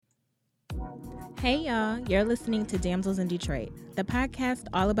Hey y'all, you're listening to Damsels in Detroit, the podcast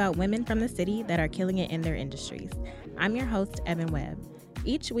all about women from the city that are killing it in their industries. I'm your host, Evan Webb.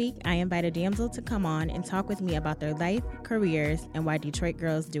 Each week, I invite a damsel to come on and talk with me about their life, careers, and why Detroit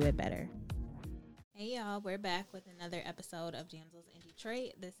girls do it better. Hey y'all, we're back with another episode of Damsels in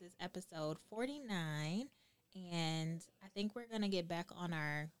Detroit. This is episode 49, and I think we're going to get back on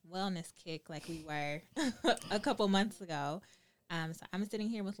our wellness kick like we were a couple months ago. So I'm sitting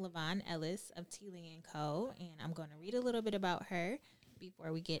here with LaVon Ellis of Teeling & Co., and I'm going to read a little bit about her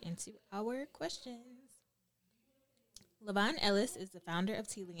before we get into our questions. LaVon Ellis is the founder of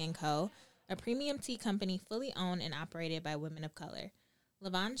Teeling & Co., a premium tea company fully owned and operated by women of color.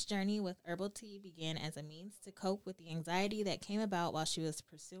 LaVon's journey with herbal tea began as a means to cope with the anxiety that came about while she was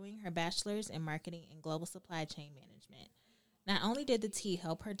pursuing her bachelor's in marketing and global supply chain management. Not only did the tea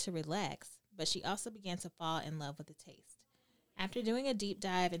help her to relax, but she also began to fall in love with the taste. After doing a deep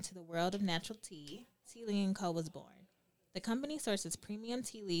dive into the world of natural tea, Teeling & Co. was born. The company sources premium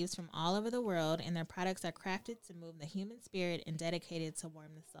tea leaves from all over the world, and their products are crafted to move the human spirit and dedicated to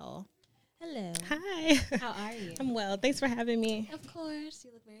warm the soul. Hello. Hi. How are you? I'm well. Thanks for having me. Of course.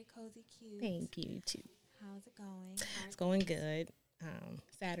 You look very cozy, cute. Thank you, too. How's it going? It's going good.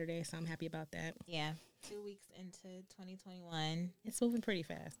 Saturday, so I'm happy about that. Yeah. 2 weeks into 2021. It's moving pretty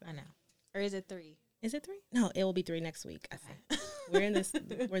fast, though. I know. Or is it 3? Is it 3? No, it will be 3 next week, I think.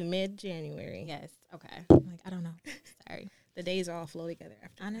 We're mid-January. Yes. Okay. I don't know. Sorry. The days all flow together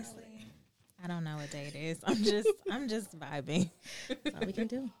after. Honestly, I don't know what day it is. I'm just vibing. That's all we can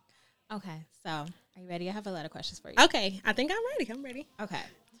do. Okay. So, are you ready? I have a lot of questions for you. Okay. I think I'm ready. Okay.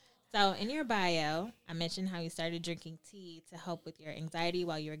 So, in your bio, I mentioned how you started drinking tea to help with your anxiety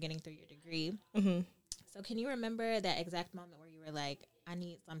while you were getting through your degree. Mm-hmm. So, can you remember that exact moment where you were like, I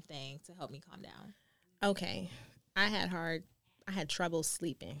need something to help me calm down? Okay. I had trouble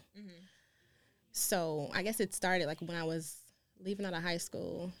sleeping. Mm-hmm. So I guess it started like when I was leaving out of high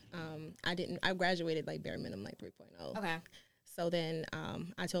school. I graduated like bare minimum, like 3.0. Okay. So then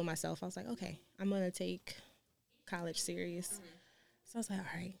I told myself, I was like, okay, I'm going to take college serious. Mm-hmm. So I was like, all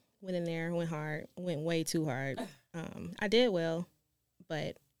right, went in there, went hard, went way too hard. I did well,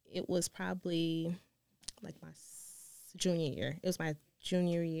 but it was probably like my junior year. It was my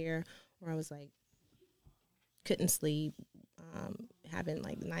junior year where I was like, couldn't sleep, having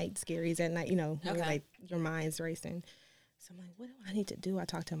like night scaries at night, Okay. like your mind's racing. So I'm like, what do I need to do? I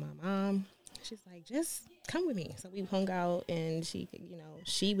talked to my mom. She's like, just come with me. So we hung out, and she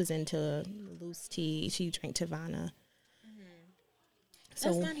was into loose tea. She drank Tivana. Mm-hmm.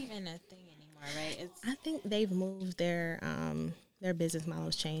 So that's not even a thing anymore, right? I think they've moved their business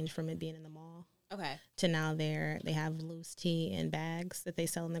models changed from it being in the mall. Okay. To now they have loose tea in bags that they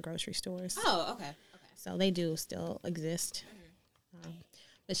sell in the grocery stores. Oh, okay. So they do still exist. Mm-hmm.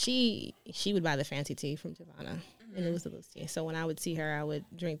 But she would buy the fancy tea from Tivana, mm-hmm. and it was the loose tea. So when I would see her, I would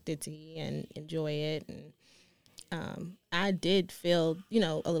drink the tea and enjoy it. And I did feel,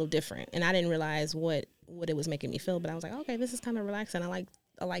 a little different. And I didn't realize what it was making me feel. But I was like, okay, this is kind of relaxing. I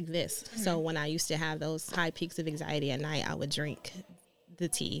like this. Mm-hmm. So when I used to have those high peaks of anxiety at night, I would drink the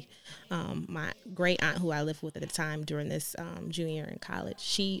tea. My great aunt who I lived with at the time during this junior year in college,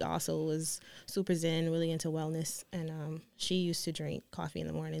 she also was super zen, really into wellness, and she used to drink coffee in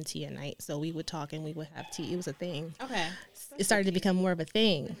the morning, tea at night. So we would talk and we would have tea. It was a thing. Okay. It started to become more of a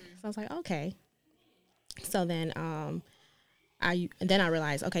thing. Mm-hmm. So I was like, okay. So then I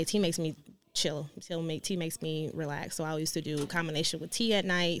realized, okay, tea makes me chill. Tea makes me relax. So I used to do a combination with tea at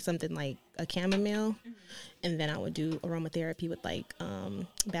night, something like a chamomile, mm-hmm. and then I would do aromatherapy with like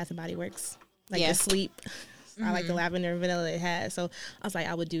Bath and Body Works, like the sleep. Mm-hmm. I like the lavender and vanilla it had. So I was like,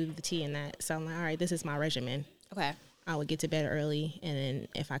 I would do the tea in that. So I'm like, all right, this is my regimen. Okay. I would get to bed early, and then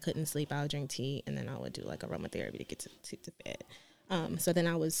if I couldn't sleep, I would drink tea, and then I would do like aromatherapy to get to bed. So then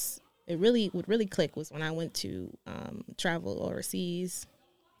it would really click was when I went to travel overseas.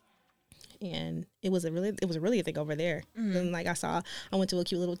 And it was really a thing over there. Mm-hmm. And like I went to a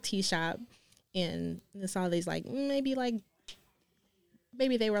cute little tea shop, and I saw these like maybe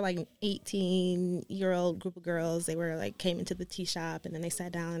they were like 18-year-old group of girls. They were like came into the tea shop, and then they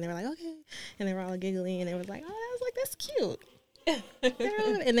sat down and they were like, okay, and they were all giggling, and they were like, oh, that's cute.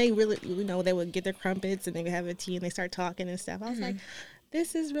 And they really, they would get their crumpets and they would have a tea and they start talking and stuff. I was like,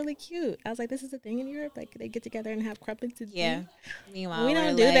 this is really cute. I was like, this is a thing in Europe. Like, they get together and have crumpets and tea. Meanwhile, we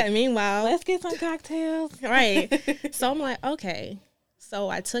don't do that. Meanwhile, let's get some cocktails. Right. So I'm like, okay. So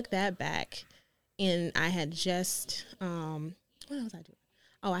I took that back, and I had just, what was I doing?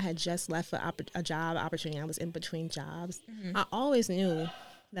 Oh, I had just left a job opportunity. I was in between jobs. Mm-hmm. I always knew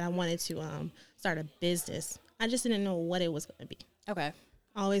that I wanted to start a business. I just didn't know what it was going to be. Okay.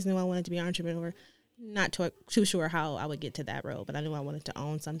 I always knew I wanted to be an entrepreneur. Not too sure how I would get to that road, but I knew I wanted to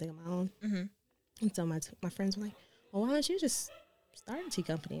own something of my own. Mm-hmm. And so my friends were like, well, why don't you just start a tea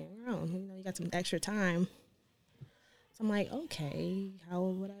company on your own? You know, you got some extra time. So I'm like, okay, how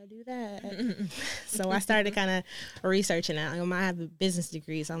would I do that? So I started kind of researching it. I have a business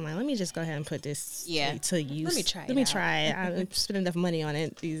degree, so I'm like, let me just go ahead and put this to use. Let me try it. I spent enough money on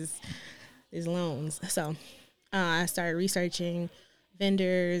it, these loans. So I started researching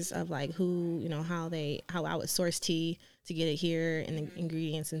vendors of like who, you know, how I would source tea to get it here and the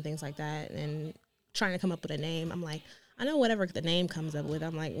ingredients and things like that, and trying to come up with a name. I'm like, I know whatever the name comes up with.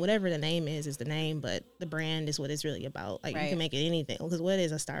 I'm like, whatever the name is the name, but the brand is what it's really about. Like, you can make it anything. Because what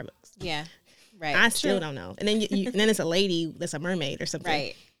is a Starbucks? Yeah, right. I still don't know. And then and then it's a lady that's a mermaid or something.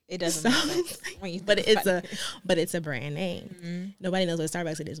 Right. It doesn't make sense when you but it's a brand name. Mm-hmm. Nobody knows what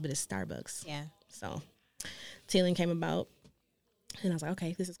Starbucks it is, but it's Starbucks. Yeah. So Teeling came about. And I was like,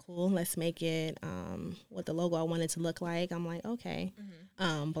 okay, this is cool. Let's make it what the logo I wanted to look like. I'm like, okay.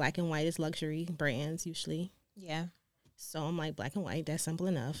 Mm-hmm. Black and white is luxury brands usually. Yeah. So I'm like, black and white, that's simple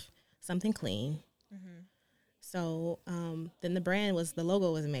enough. Something clean. Mm-hmm. So then the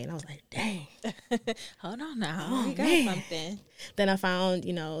logo was made. And I was like, dang. Hold on now. We got something. Then I found,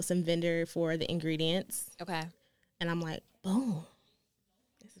 you know, some vendor for the ingredients. Okay. And I'm like, boom.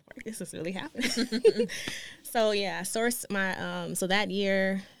 This is really happening. So yeah, I sourced my so that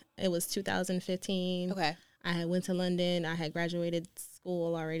year it was 2015. Okay. I had went to London. I had graduated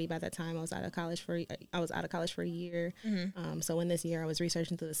school already by that time. I was out of college for a year. Mm-hmm. So in this year I was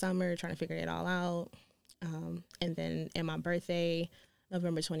researching through the summer, trying to figure it all out. And then in my birthday,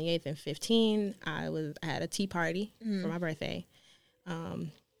 November 28th and 15, I had a tea party for my birthday.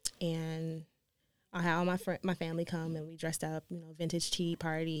 And I had all my family come, and we dressed up, you know, vintage tea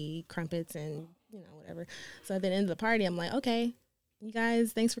party, crumpets, and, you know, whatever. So at the end of the party, I'm like, okay, you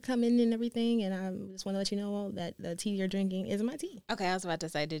guys, thanks for coming and everything. And I just want to let you know that the tea you're drinking is my tea. Okay, I was about to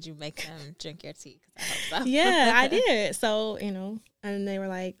say, did you make them drink your tea? 'Cause I hope so. Yeah, I did. So, you know, and they were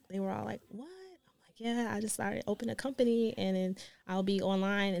all like, what? I'm like, yeah, I just started opening a company, and then I'll be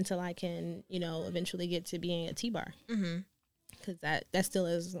online until I can, you know, eventually get to being a tea bar. Mm-hmm. Because that still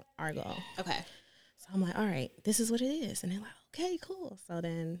is our goal. Okay. So I'm like, all right, this is what it is. And they're like, okay, cool. So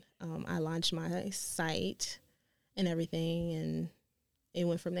then I launched my site and everything, and it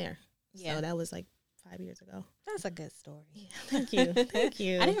went from there. Yeah. So that was like 5 years ago. That's a good story. Yeah, thank you. Thank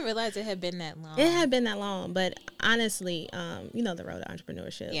you. I didn't realize it had been that long. It had been that long, but honestly, you know, the road to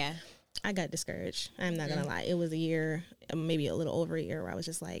entrepreneurship. Yeah. I got discouraged. I'm not going to lie. It was a year, maybe a little over a year, where I was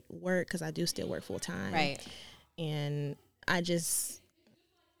just like, work, because I do still work full time. Right. And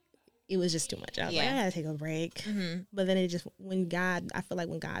it was just too much. I was like, I gotta take a break. Mm-hmm. But then I feel like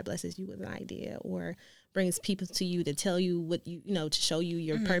when God blesses you with an idea or brings people to you to tell you what you know, to show you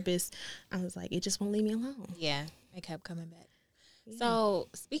your purpose, I was like, it just won't leave me alone. Yeah, it kept coming back. Yeah. So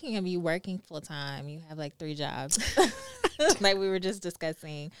speaking of you working full time, you have like 3 jobs, like we were just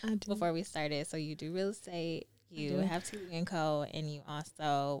discussing before we started. So you do real estate, you have TV & Co., and you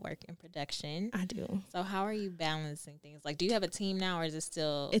also work in production. I do. So how are you balancing things? Like, do you have a team now, or is it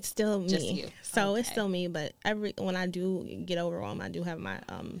still? It's still just me. You? So it's still me, but when I do get overwhelmed, I do have my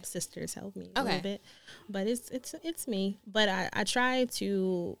sisters help me a little bit. But it's me. But I try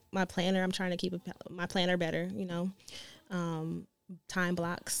to I'm trying to keep my planner better. You know, time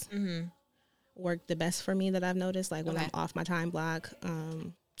blocks work the best for me that I've noticed. Like when I'm off my time block.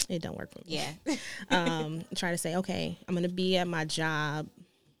 It don't work for me. Yeah. Try to say, okay, I'm going to be at my job,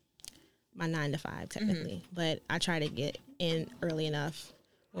 my 9 to 5 technically, but I try to get in early enough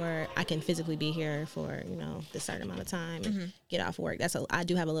where I can physically be here for, you know, the certain amount of time and get off work. I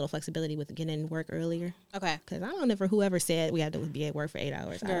do have a little flexibility with getting work earlier. Okay. Because I don't know for whoever said we had to be at work for 8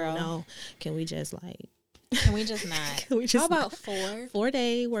 hours. Girl. I don't know. Can we just Can we just not? How about 4?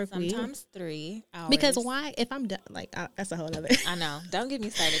 4-day work week. Sometimes 3 hours. Because why? If I'm done, that's a whole nother. I know. Don't get me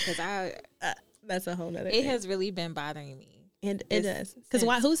started, because that's a whole nother. It has really been bothering me. And it does.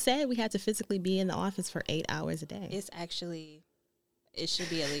 Because who said we had to physically be in the office for 8 hours a day? It should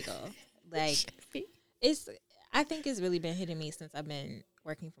be illegal. Like, I think it's really been hitting me since I've been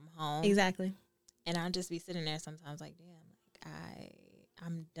working from home. Exactly. And I'll just be sitting there sometimes like, damn,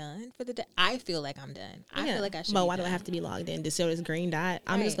 I'm done for the day. I feel like I'm done. I feel like I should. But why do I have to be logged in to show this green dot?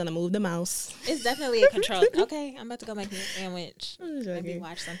 I'm just gonna move the mouse. It's definitely a control. Okay, I'm about to go make me a sandwich. Maybe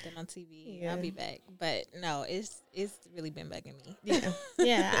watch something on TV. Yeah. I'll be back. But no, it's really been bugging me. Yeah,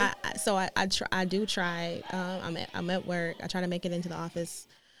 yeah. I do try. I'm at work. I try to make it into the office.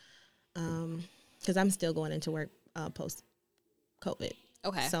 Because I'm still going into work post COVID.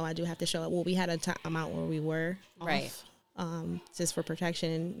 Okay. So I do have to show up. Well, we had a amount where we were off. Right. just for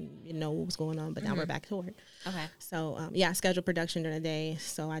protection, what was going on, but now we're back to work. Okay. So, I schedule production during the day.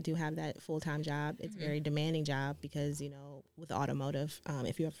 So I do have that full-time job. It's a very demanding job because, with automotive,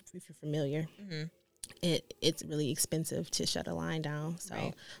 if you're familiar, it's really expensive to shut a line down.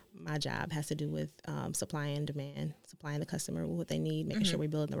 So my job has to do with supply and demand, supplying the customer with what they need, making sure we're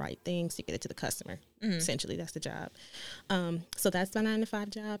building the right things to get it to the customer. Essentially, that's the job. So that's my 9-to-5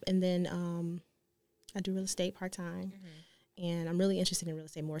 job. And then I do real estate part-time. And I'm really interested in real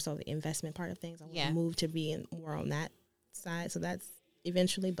estate, more so the investment part of things. I want to move to be more on that side. So that's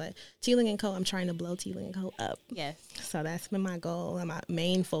eventually. But Teeling & Co., I'm trying to blow Teeling & Co. up. Yes. So that's been my goal. And my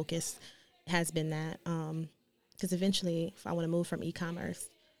main focus has been that. Because eventually, if I want to move from e-commerce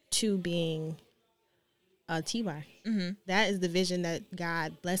to being a tea bar, that is the vision that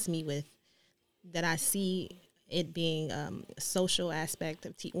God blessed me with, that I see it being a social aspect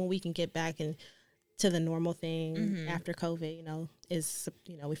of tea. When we can get back and to the normal thing after COVID, is,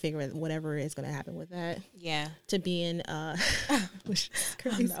 we figure whatever is going to happen with that. Yeah. To being, which is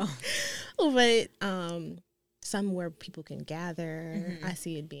crazy. But somewhere people can gather. I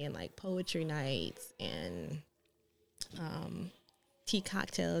see it being like poetry nights and tea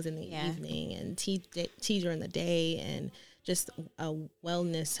cocktails in the evening and tea during the day, and just a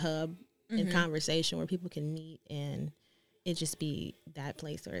wellness hub and conversation where people can meet, and it just be that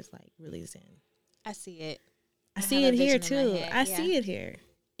place where it's like really zen. I see it. I see it here too. I see it here.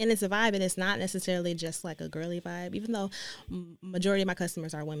 And it's a vibe, and it's not necessarily just like a girly vibe, even though majority of my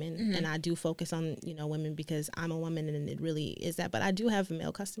customers are women, and I do focus on, women because I'm a woman, and it really is that. But I do have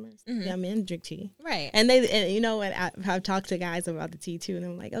male customers. Yeah, men drink tea. Right. And I've talked to guys about the tea too, and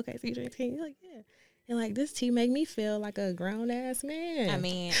I'm like, okay, so you drink tea? And you're like, yeah. And like, this tea make me feel like a grown ass man. I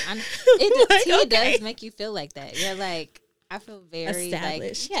mean, like, tea does make you feel like that. You're like, I feel very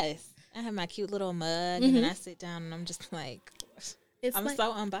established. Like, yes. I have my cute little mug, and then I sit down, and I'm just like, I'm like,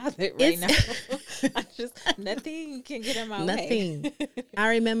 so unbothered right now. I just, nothing can get in my way. I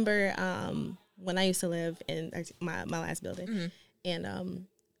remember when I used to live in my last building, and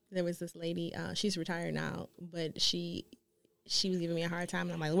there was this lady, she's retired now, but she was giving me a hard time,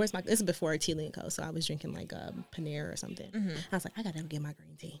 and I'm like, where's my, this is before Teeling & Co., so I was drinking like Panera or something. I was like, I gotta get my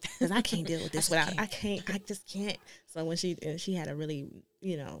green tea, because I can't deal with this without, I just can't. So when she had a really,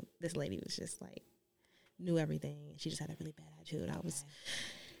 this lady was just like, knew everything. She just had a really bad attitude.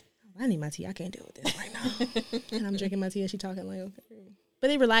 I need my tea. I can't deal with this right now. And I'm drinking my tea, and she talking like, okay. But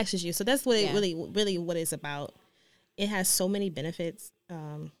it relaxes you. So that's what it really what it's about. It has so many benefits.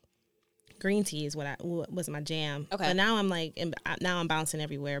 Green tea is what was my jam. Okay. But now I'm bouncing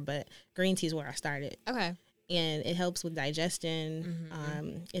everywhere. But green tea is where I started. Okay. And it helps with digestion.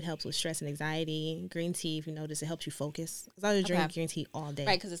 It helps with stress and anxiety. Green tea, if you notice, it helps you focus. Because I would drink green tea all day.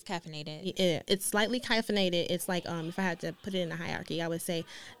 Right, because it's caffeinated. Yeah, it's slightly caffeinated. It's like, if I had to put it in a hierarchy, I would say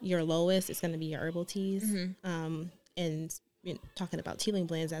your lowest is going to be your herbal teas. And talking about tealing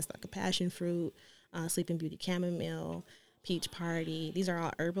blends, that's like a passion fruit, Sleeping Beauty chamomile, peach party. These are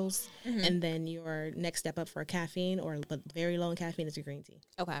all herbals. And then your next step up for caffeine, but very low in caffeine, is your green tea.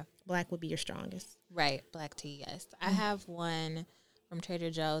 Okay. Black would be your strongest. Right. Black tea, yes. I have one from Trader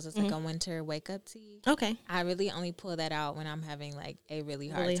Joe's. It's like a winter wake-up tea. Okay. I really only pull that out when I'm having like a really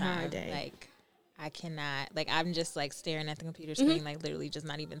hard hard day. Like, I cannot, like, I'm just like staring at the computer screen, like literally just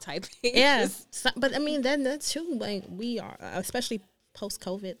not even typing. Yeah. But I mean, that's true. Like, we are, especially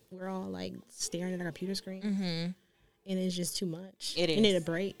post-COVID, we're all like staring at our computer screen. And it's just too much. It is. You need a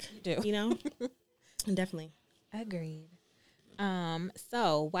break. You do. Definitely. Agreed.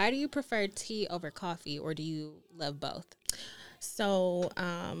 So why do you prefer tea over coffee, or do you love both? So,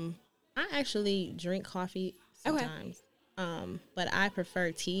 I actually drink coffee sometimes. But I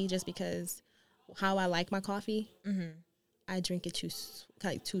prefer tea just because how I like my coffee. I drink it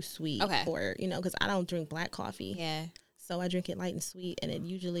too sweet. Okay. Or, because I don't drink black coffee. Yeah. So I drink it light and sweet, and it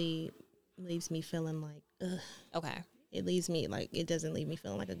usually leaves me feeling like, ugh. Okay. It leaves me like, it doesn't leave me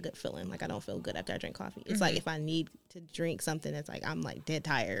feeling like a good feeling. Like, I don't feel good after I drink coffee. It's like if I need to drink something that's like, I'm like dead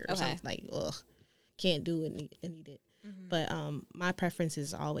tired or something, like, ugh, can't do it and eat it. But my preference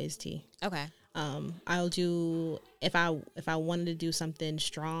is always tea. Okay. I'll do, if I wanted to do something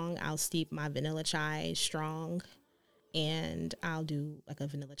strong, I'll steep my vanilla chai strong, and I'll do like a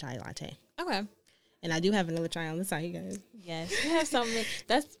vanilla chai latte. Okay. And I do have vanilla chai on the side, you guys. Yes, you have so many.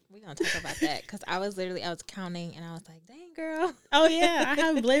 We're going to talk about that, because I was counting, and I was like, dang, girl. Oh, yeah, I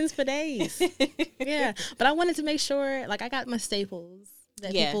have blends for days. Yeah, but I wanted to make sure, like, I got my staples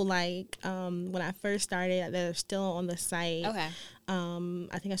that people like. When I first started, they're still on the site. Okay.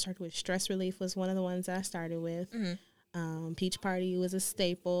 I think I started with Stress Relief was one of the ones that I started with. Peach Party was a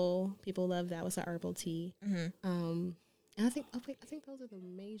staple. People love that. Was an herbal tea. And I think those are the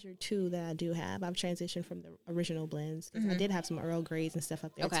major two that I do have. I've transitioned from the original blends. 'Cause I did have some Earl Greys and stuff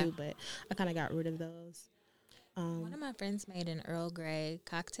up there too, but I kind of got rid of those. One of my friends made an Earl Grey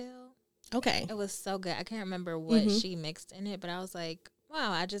cocktail. Okay. It was so good. I can't remember what she mixed in it, but I was like,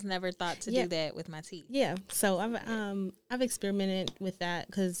 wow, I just never thought to do that with my tea. Yeah. So I've experimented with that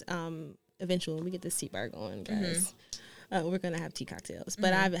because eventually when we get this tea bar going, guys, we're going to have tea cocktails.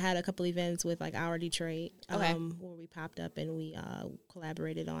 But I've had a couple events with like Our Detroit where we popped up and we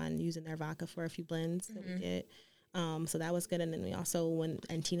collaborated on using their vodka for a few blends that we did. So that was good. And then we also, when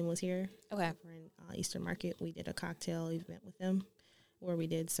Tina was here, we're in Eastern Market, we did a cocktail event with them where we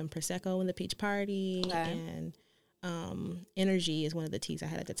did some Prosecco in the Peach Party. And Energy is one of the teas I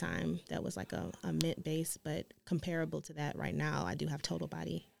had at the time that was like a mint base, but comparable to that right now, I do have Total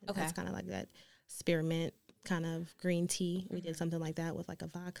Body. It's kind of like that spearmint kind of green tea. We did something like that with like a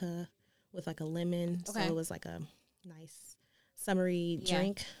vodka, with like a lemon. So it was like a nice summery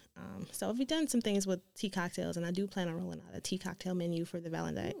drink. So we've done some things with tea cocktails, and I do plan on rolling out a tea cocktail menu for the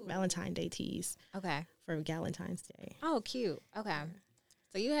Valentine's Day teas. For Valentine's Day. Oh, cute. Okay.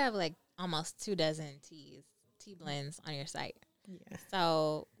 So you have like almost 24 tea blends on your site. Yeah.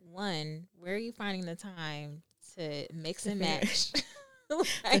 So one, where are you finding the time to mix and match?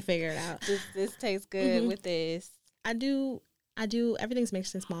 To figure it out. Does this taste good with this? I do. Everything's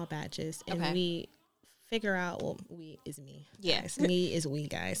mixed in small batches, and we figure out. Well, we is me. Yes, me is we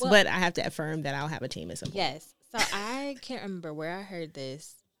guys. Well, but I have to affirm that I'll have a team at some point. Yes. So I can't remember where I heard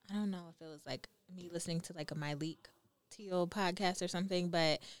this. I don't know if it was like me listening to like a Myleik Teal podcast or something,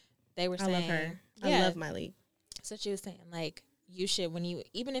 but they were saying, I love her. I love Myleik. So she was saying like you should, when you,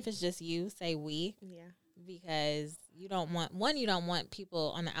 even if it's just you, say we. Yeah. Because you don't want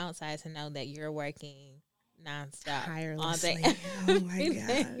people on the outside to know that you're working nonstop tirelessly all day. Oh my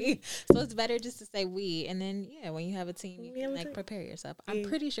God. So it's better just to say we, and then when you have a team, you can like prepare yourself. I'm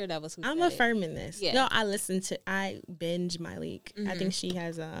pretty sure that was who I'm said affirming this. No, I binge Myleik. I think she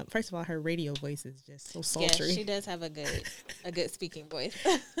has first of all, her radio voice is just so sultry. Yeah, she does have a good speaking voice.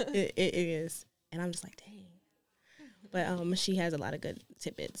 It is. And I'm just like, dang. But she has a lot of good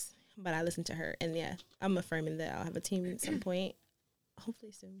tidbits. But I listen to her, and I'm affirming that I'll have a team at some point,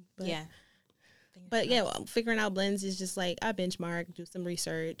 hopefully soon. But, figuring out blends is just like I benchmark, do some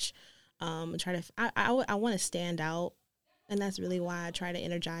research, try to. I want to stand out, and that's really why I try to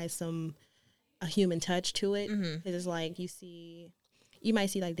energize a human touch to it. Because it's like you might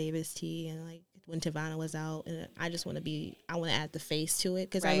see like Davis Tea and like when Tivana was out, and I want to add the face to it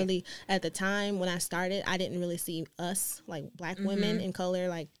because I really, at the time when I started, I didn't really see us like Black women in color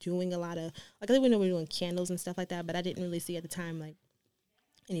like doing a lot of like, I think we know we were doing candles and stuff like that, but I didn't really see at the time like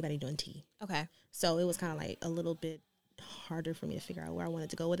anybody doing tea. Okay, so it was kind of like a little bit harder for me to figure out where I wanted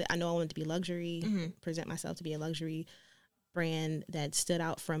to go with it. I know I wanted to be luxury, present myself to be a luxury brand that stood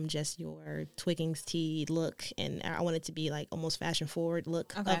out from just your Twiggings tea look, and I wanted to be like almost fashion forward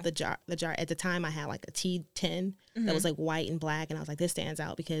look of the jar. At the time, I had like a tea tin that was like white and black, and I was like, this stands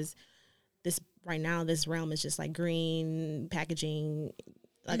out because this realm is just like green packaging.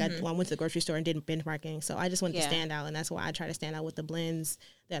 Like I went to the grocery store and did benchmarking, so I just wanted to stand out, and that's why I try to stand out with the blends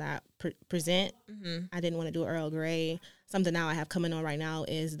that I present. I didn't want to do Earl Grey. Something now I have coming on right now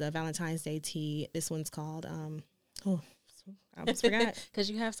is the Valentine's Day tea. This one's called I almost forgot. Because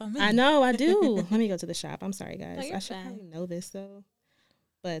you have so many. I know, I do. Let me go to the shop. I'm sorry, guys. No, I should probably know this, though.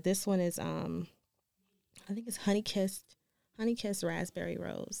 But this one is, I think it's Honey Kissed Raspberry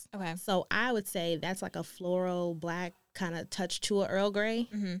Rose. Okay. So I would say that's like a floral black kind of touch to a Earl Grey.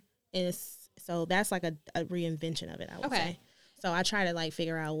 So that's like a reinvention of it, I would say. So I try to like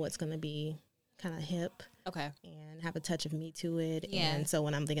figure out what's going to be kind of hip. Okay. And have a touch of me to it. Yeah. And so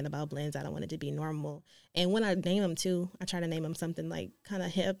when I'm thinking about blends, I don't want it to be normal. And when I name them too, I try to name them something like kind of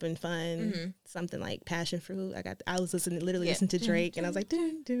hip and fun, something like passion fruit. I was listening to Drake, and I was like,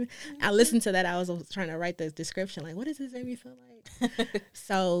 dun, dun. I listened to that. I was trying to write the description, like, what does this make me feel like?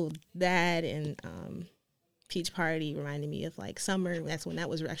 So that and Peach Party reminded me of like summer. That's when that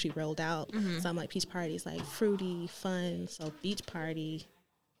was actually rolled out. So I'm like, Peach Party is like fruity, fun. So Peach Party.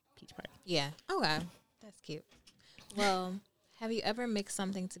 Yeah. Okay. That's cute. Well, have you ever mixed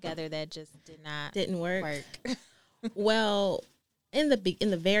something together that just didn't work? Well, in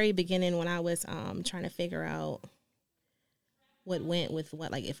the very beginning, when I was trying to figure out what went with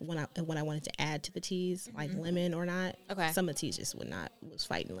what, like when I wanted to add to the teas, like lemon or not. Okay. Some of the teas just was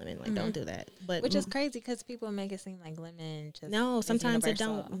fighting lemon. Like don't do that. But which is crazy because people make it seem like lemon just sometimes it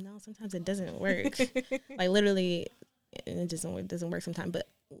don't. No, sometimes it doesn't work. Like literally, it doesn't work sometimes. But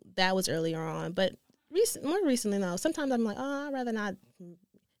that was earlier on. But more recently, though, sometimes I'm like, oh, I'd rather not.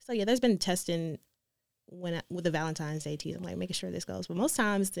 So yeah, there's been testing with the Valentine's Day teas, I'm like making sure this goes. But most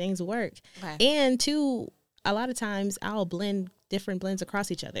times things work. Okay. And two, a lot of times I'll blend different blends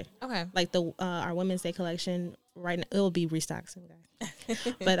across each other. Okay. Like the our Women's Day collection right now, it will be restocked soon,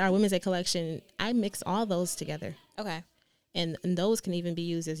 guys. But our Women's Day collection, I mix all those together. Okay. And those can even be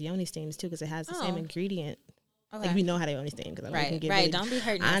used as yoni steams too, because it has the same ingredient. Okay. Like, we know how to yoni steam, because Right. it can get Right. really, Don't be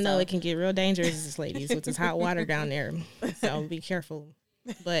hurting I know yourself. it can get real dangerous, ladies, with this hot water down there. So be careful.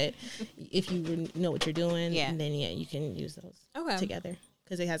 But if you know what you're doing, Yeah. then you can use those together,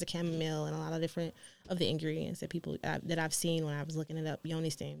 because it has a chamomile and a lot of different of the ingredients that people that I've seen when I was looking it up. Yoni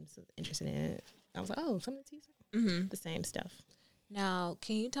steams, interested in it. I was like, oh, some of the teas are the same stuff. Now,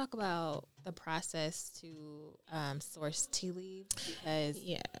 can you talk about the process to source tea leaves? Because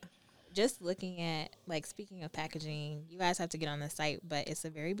just looking at, like, speaking of packaging, you guys have to get on the site, but it's a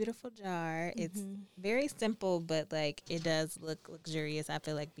very beautiful jar. It's very simple, but, like, it does look luxurious, I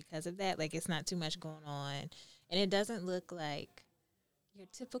feel like, because of that. Like, it's not too much going on. And it doesn't look like your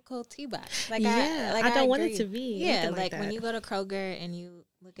typical tea box. Like, I don't want agree. it to be. Yeah, like when that. you go to Kroger and you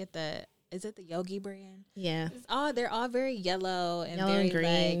look at is it the Yogi brand? Yeah. They're all very yellow and Yellow very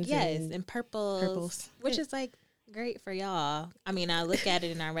and greens, and purples, which is like great for y'all. I mean, I look at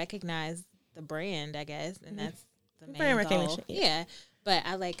it and I recognize the brand, I guess, and that's the main brand goal. recognition. Yeah, but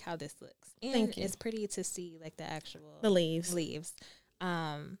I like how this looks, and Thank you. it's pretty to see, like, the actual leaves.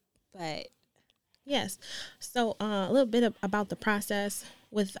 But Yes. So a little bit about the process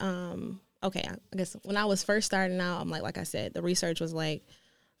with okay, I guess when I was first starting out, I'm like I said, the research was like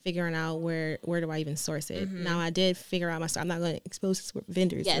figuring out where do I even source it. Now I did figure out I'm not going to expose this with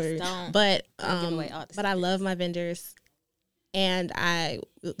vendors. Yes, don't but give away all the but I love my vendors, and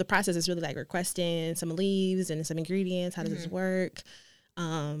the process is really like requesting some leaves and some ingredients. How does this work?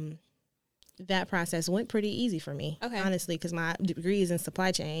 That process went pretty easy for me, honestly, because my degree is in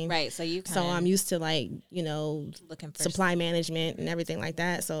supply chain. right, so I'm used to, like, looking for supply management and everything like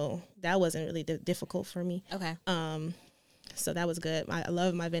that. So that wasn't really difficult for me. Okay. So that was good. I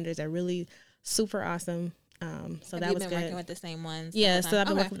love my vendors. They're really super awesome. So that was good. Working with the same ones? Yeah, so I've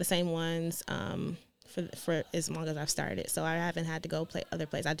been working with the same ones for as long as I've started. So I haven't had to go other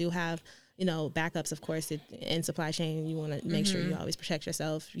places. I do have, backups, of course. In supply chain, you want to make sure you always protect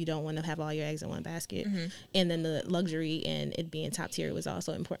yourself. You don't want to have all your eggs in one basket. And then the luxury and it being top tier was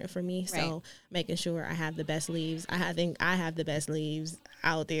also important for me. Right. So making sure I have the best leaves. I think I have the best leaves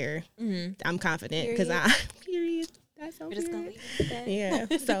out there. I'm confident because period. That's so just gonna weird. leave that. Yeah.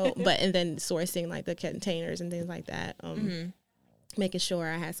 So, and then sourcing like the containers and things like that. Making sure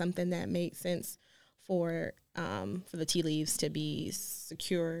I had something that made sense for the tea leaves to be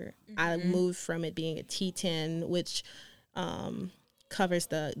secure. I moved from it being a T10, which covers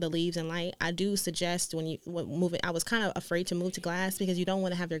the leaves in light. I do suggest when moving, I was kind of afraid to move to glass because you don't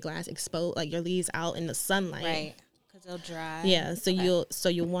want to have your glass exposed, like your leaves out in the sunlight, right? Because they'll dry. Yeah. So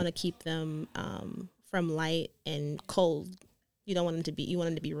you'll want to keep them from light and cold. You don't want them to be. You want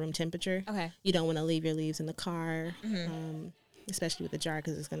them to be room temperature. Okay. You don't want to leave your leaves in the car, especially with the jar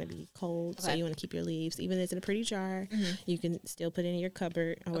because it's going to be cold. Okay. So you want to keep your leaves, even if it's in a pretty jar. You can still put it in your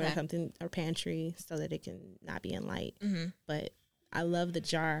cupboard or something or pantry so that it can not be in light. But I love the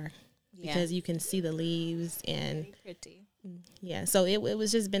jar because you can see the leaves and very pretty. Yeah, so it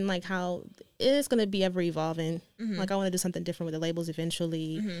was just been like how it's going to be ever evolving. Like I want to do something different with the labels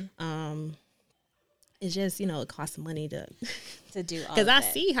eventually. It's just, it costs money to do all because I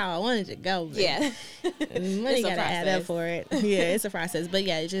see how I wanted to go. Yeah. Money got to add up for it. Yeah, it's a process. But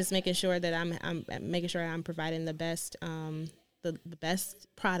yeah, it's just making sure that I'm making sure I'm providing the best the best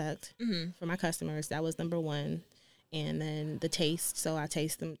product for my customers. That was number one. And then the taste. So I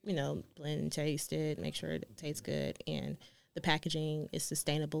taste them, blend, taste it, make sure it tastes good. And the packaging is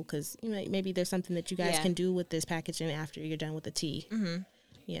sustainable because maybe there's something that you guys can do with this packaging after you're done with the tea.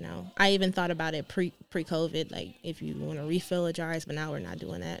 I even thought about it pre-COVID, like if you want to refill a jars, but now we're not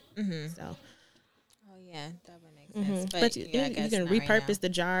doing that. So, oh yeah, that would make sense. But you can repurpose the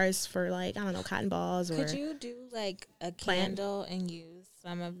jars for like I don't know, cotton balls. Or could you do like a candle and use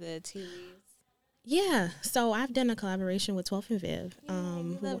some of the tea leaves? Yeah, so I've done a collaboration with 12 and Viv.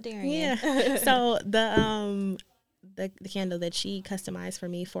 Love Darian. Yeah, so the candle that she customized for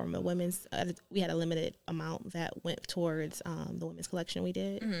me for my women's, we had a limited amount that went towards the women's collection we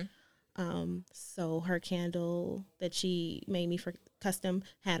did. So her candle that she made me for custom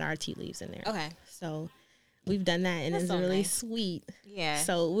had our tea leaves in there. Okay, so we've done that, and it's so really nice. Yeah.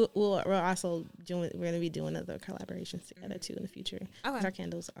 So we're also we're going to be doing other collaborations together too in the future. Okay. Our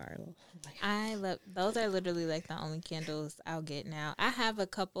candles are. I love those. Are literally like the only candles I'll get now. I have a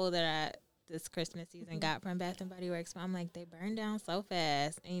couple that this Christmas season got from Bath and Body Works, but I'm like, they burn down so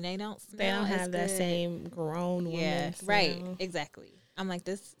fast and they don't smell. They don't have as that good. same grown woman. Yeah, smell. right. Exactly. I'm like,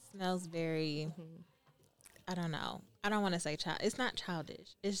 this smells very. I don't know. I don't want to say child. It's not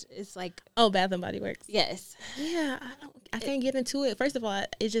childish. It's like Bath and Body Works. yes. Yeah, I can't get into it. First of all,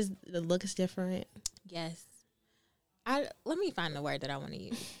 it's just the look is different. Yes. Let me find the word that I want to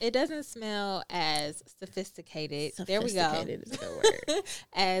use. It doesn't smell as sophisticated. There we go. Sophisticated is a good word.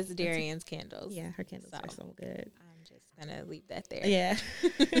 As Darian's candles. Yeah, her candles are so good. I'm just gonna leave that there. Yeah.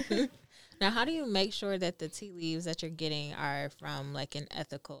 Now, how do you make sure that the tea leaves that you're getting are from like an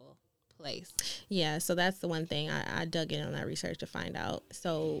ethical place? Yeah, so that's the one thing I dug in on that research to find out.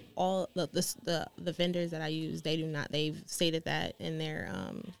 So all the vendors that I use, they've stated that in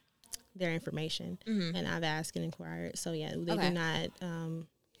their information, and I've asked and inquired. So yeah, they do not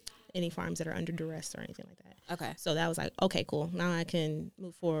any farms that are under duress or anything like that. Okay. So that was like, okay, cool. Now I can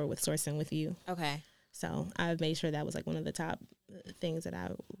move forward with sourcing with you. Okay. So I've made sure that was like one of the top things that I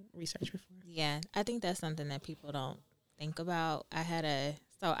researched before. Yeah, I think that's something that people don't think about.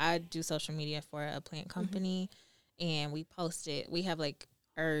 I do social media for a plant company, and we have like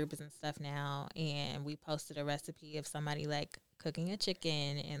herbs and stuff now, and we posted a recipe of somebody like cooking a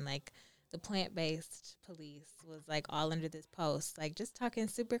chicken, and like the plant-based police was like all under this post, like just talking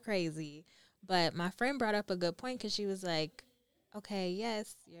super crazy. But my friend brought up a good point because she was like, okay,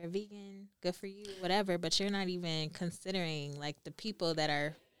 yes, you're a vegan, good for you, whatever, but you're not even considering like the people that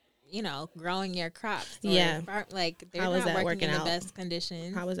are, growing your crops. Yeah. Like they're not working in the best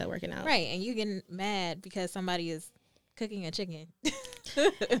conditions. How is that working out? Right. And you getting mad because somebody is cooking a chicken.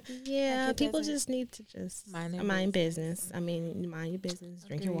 Yeah. Like people just need to just mind business. I mean, mind your business,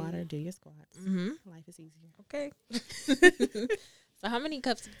 drink your water, do your squats. Life is easier. Okay. So how many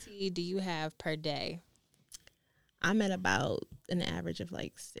cups of tea do you have per day? I'm at about an average of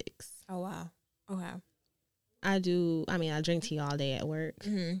like 6. Oh, wow. Okay. I drink tea all day at work.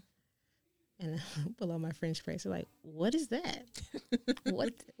 And below my French press, they're like, what is that?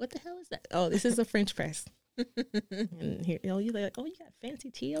 what the hell is that? Oh, this is a French press. And here, you're like, oh, you got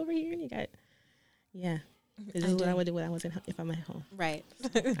fancy tea over here? And you got, yeah. This is what I would do if I'm at home. Right.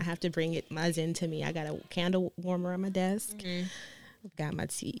 I have to bring my zen to me. I got a candle warmer on my desk. I've got my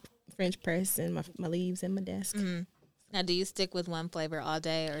tea, French press, and my leaves in my desk. Now, do you stick with one flavor all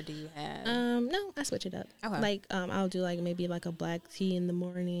day, or do you have? No, I switch it up. Okay. Like, I'll do like maybe like a black tea in the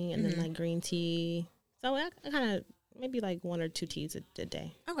morning, and then like green tea. So I kind of maybe like 1 or 2 teas a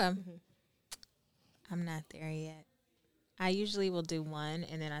day. Okay. I'm not there yet. I usually will do one,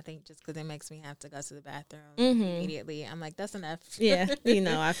 and then I think just because it makes me have to go to the bathroom immediately, I'm like, that's enough. Yeah,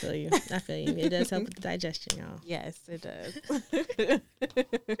 I feel you. It does help with the digestion, y'all. Yes, it does.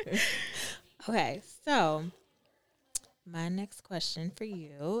 Okay, so my next question for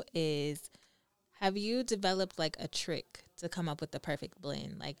you is, have you developed like a trick to come up with the perfect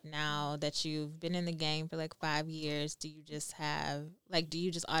blend? Like now that you've been in the game for like 5 years, do you just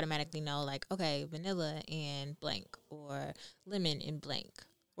automatically know like, okay, vanilla and blank or lemon and blank?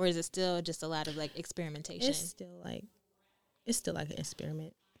 Or is it still just a lot of like experimentation? It's still like an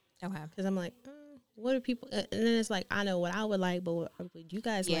experiment. Okay. Because I'm like, what do people, and then it's like, I know what I would like, but would you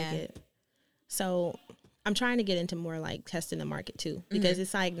guys like it? So I'm trying to get into more like testing the market too, because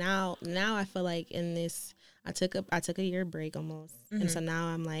it's like now I feel like in this, I took a year break almost, and so now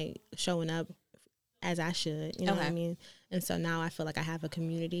I'm like showing up as I should, you know what I mean? And so now I feel like I have a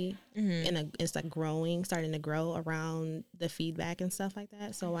community, and it's like starting to grow around the feedback and stuff like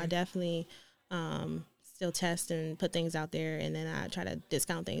that. So I definitely still test and put things out there, and then I try to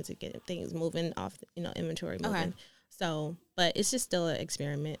discount things to get things moving off, inventory moving. Okay. So, but it's just still an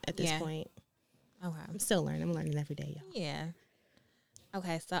experiment at this point. Okay. I'm still learning. I'm learning every day, y'all. Yeah.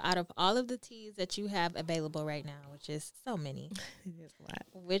 Okay, so out of all of the teas that you have available right now, which is so many, it is a lot.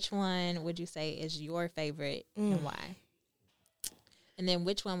 Which one would you say is your favorite and why? And then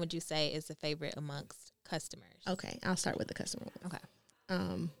which one would you say is the favorite amongst customers? Okay, I'll start with the customer one.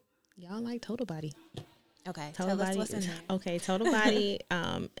 Okay. Y'all like Total Body. Okay, Total tell Body us what's in there. Okay, Total Body,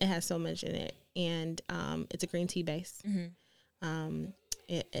 it has so much in it, and it's a green tea base.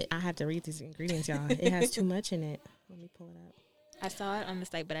 I have to read these ingredients, y'all. It has too much in it. Let me pull it up. I saw it on the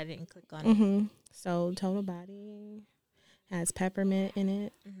site, but I didn't click on it. So Total Body has peppermint in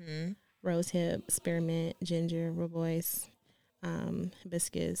it, rosehip, spearmint, ginger, rooibos,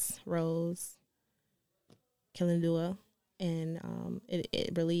 hibiscus, rose, calendula, and it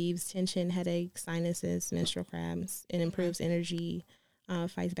relieves tension, headaches, sinuses, menstrual cramps. It improves energy,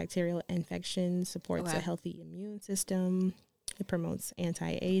 fights bacterial infections, supports a healthy immune system. It promotes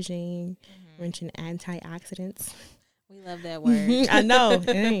anti-aging, rich in antioxidants. We love that word. I know.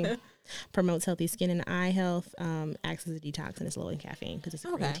 promotes healthy skin and eye health, acts as a detox, and it's low in caffeine because it's a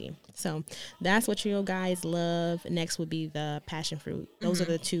green tea. So that's what you guys love. Next would be the passion fruit. Those are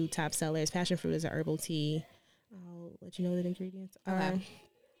the two top sellers. Passion fruit is a herbal tea. I'll let you know what the ingredients are.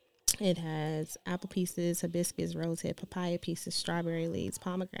 It has apple pieces, hibiscus, rosehip, papaya pieces, strawberry leaves,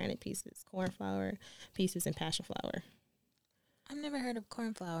 pomegranate pieces, cornflower pieces, and passion flower. I've never heard of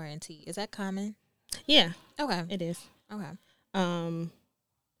cornflower in tea. Is that common? Yeah. Okay. It is. Okay.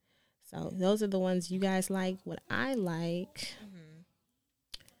 So those are the ones you guys like. What I like,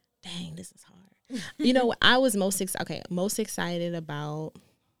 dang, this is hard. You know, I was most excited about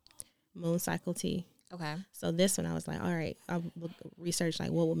moon cycle tea. Okay. So this one, I was like, all right, I researched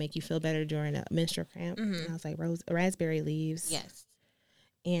like what will make you feel better during a menstrual cramp. And I was like, raspberry leaves. Yes.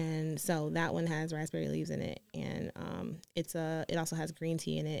 And so that one has raspberry leaves in it, and it also has green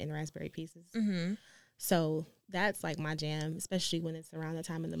tea in it and raspberry pieces. So that's like my jam, especially when it's around the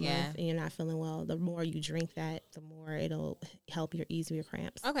time of the month and you're not feeling well. The more you drink that, the more it'll help ease your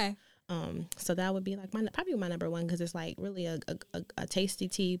cramps. Okay. So that would be like probably my number one, because it's like really a tasty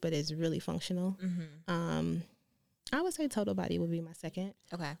tea, but it's really functional. I would say Total Body would be my second.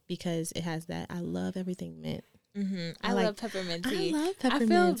 Okay. Because it has that. I love everything mint. I love peppermint tea. I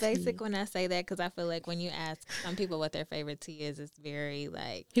feel basic when I say that, because I feel like when you ask some people what their favorite tea is, it's very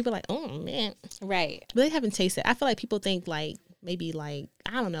like, people are like, oh man, right? But they haven't tasted. I feel like people think like maybe like,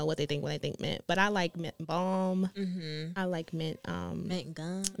 I don't know what they think when they think mint, but I like mint balm. I like mint mint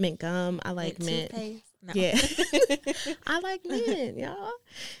gum. I like mint. No. Yeah, I like mint, y'all.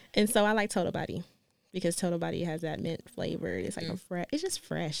 And so I like Total Body, because Total Body has that mint flavor. It's like it's just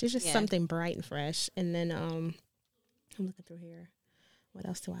fresh. It's just something bright and fresh. And then I'm looking through here. What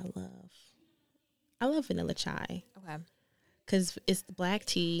else do I love? I love vanilla chai. Okay. Because it's the black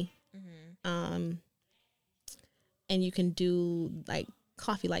tea. And you can do like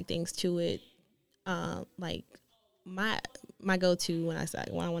coffee like things to it. Like my go-to when I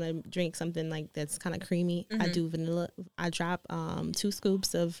want to drink something like that's kind of creamy, I do vanilla. I drop 2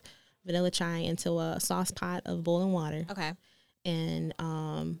 scoops of vanilla chai into a sauce pot of boiling water. Okay. And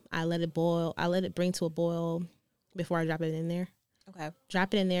I let it boil. I let it bring to a boil before I drop it in there. Okay.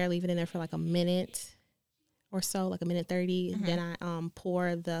 Drop it in there, leave it in there for like a minute or so, like a minute 30. Then I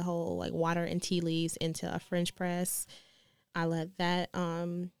pour the whole like water and tea leaves into a French press. I let that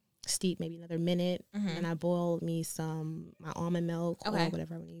steep maybe another minute, and I boil me my almond milk or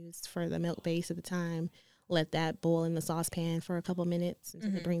whatever I want to use for the milk base at the time. Let that boil in the saucepan for a couple minutes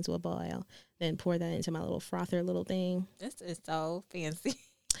until it brings to a boil. Then pour that into my little frother little thing. This is so fancy.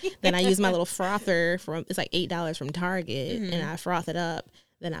 Then I use my little frother it's like $8 from Target, and I froth it up.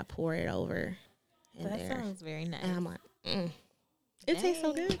 Then I pour it over. That sounds very nice. And I'm like, it tastes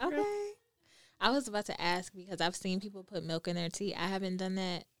so good. Okay. Girl. I was about to ask, because I've seen people put milk in their tea. I haven't done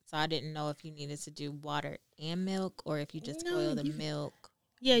that, so I didn't know if you needed to do water and milk, or if you just boil the milk.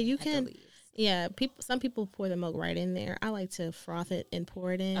 Yeah, you can. Yeah, some people pour the milk right in there. I like to froth it and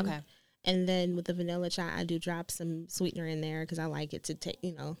pour it in. Okay. And then with the vanilla chai, I do drop some sweetener in there because I like it to take,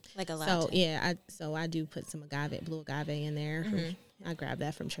 like a latte. So yeah, I do put some blue agave in there. I grab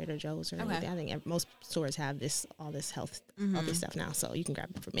that from Trader Joe's or anything. I think most stores have all this healthy stuff now, so you can grab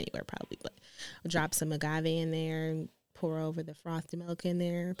it from anywhere probably. But I'll drop some agave in there and pour over the frothed milk in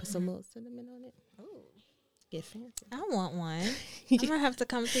there. Put some little cinnamon on it. Oh. Get fancy. I want one. I'm gonna have to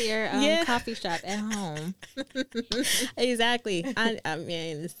come to your coffee shop at home. Exactly. I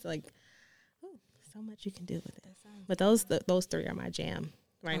mean, it's like so much you can do with it. But those 3 are my jam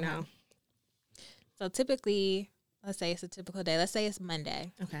right now. So typically, let's say it's a typical day. Let's say it's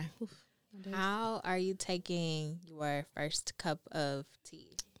Monday. Okay. How are you taking your first cup of tea?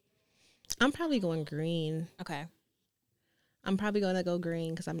 I'm probably going green. Okay. I'm probably going to go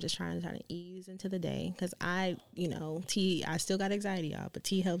green because I'm just trying to ease into the day. Because tea, I still got anxiety, y'all, but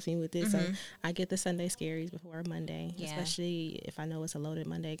tea helps me with this. So I get the Sunday scaries before Monday, especially if I know it's a loaded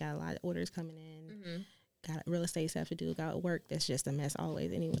Monday. Got a lot of orders coming in. Got real estate stuff to do. Got work that's just a mess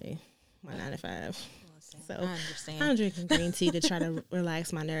always anyway. My 9 to 5. So I understand. I'm drinking green tea to try to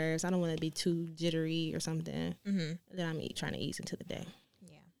relax my nerves. I don't want to be too jittery or something. Then I'm trying to ease into the day.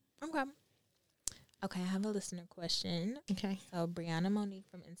 Yeah. Okay, I have a listener question. Okay. So Brianna Monique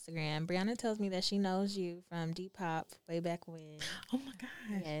from Instagram. Brianna tells me that she knows you from Depop way back when. Oh my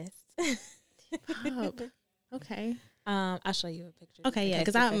God. Yes. Depop. Okay. I'll show you a picture. Okay, yeah,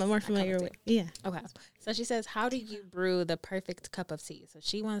 because I'm more familiar with. Yeah. Okay. So she says, how do you brew the perfect cup of tea? So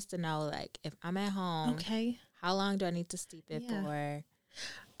she wants to know, like, if I'm at home. Okay. How long do I need to steep it for?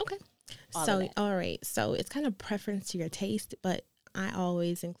 Okay. So, all right. So it's kind of preference to your taste, but I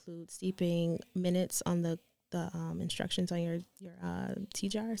always include steeping minutes on the instructions on your tea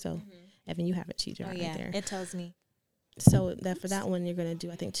jar. So Evan, you have a tea jar right there. It tells me. So for that one, you're gonna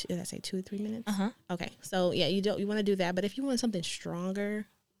do, I think, did I say 2 to 3 minutes? Okay. So yeah, you want to do that. But if you want something stronger,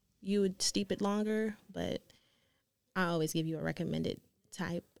 you would steep it longer. But I always give you a recommended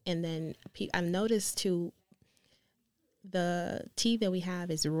type. And then I've noticed too, the tea that we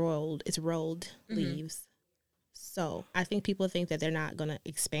have is rolled. It's rolled leaves. So I think people think that they're not gonna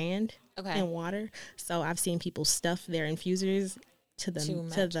expand in water. So I've seen people stuff their infusers to the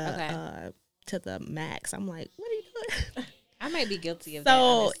max. I'm like, what are you doing? I might be guilty of that,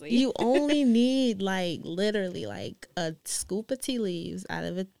 honestly. So you only need like literally like a scoop of tea leaves out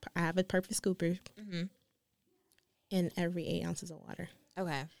of it. I have a perfect scooper in every 8 ounces of water.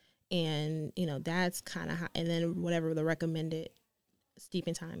 Okay. And that's kind of how, and then whatever the recommended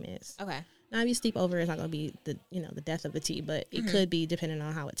steeping time is. Okay. Now if you steep over, it's not going to be the death of the tea, but it could be depending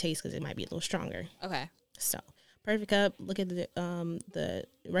on how it tastes, because it might be a little stronger. Okay. So perfect cup. Look at the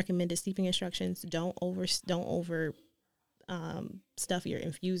recommended steeping instructions. Don't over stuff your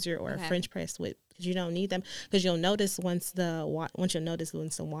infuser or French press with, because you don't need them. Because you'll notice once the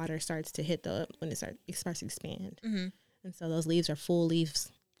water starts to hit when it starts to expand, and so those leaves are full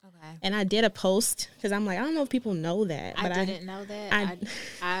leaves. Okay. And I did a post because I'm like, I don't know if people know that. But I didn't know that.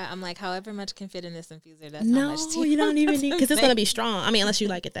 I'm like, however much can fit in this infuser, that's no, how much tea. You don't even need, because it's going to be strong. I mean, unless you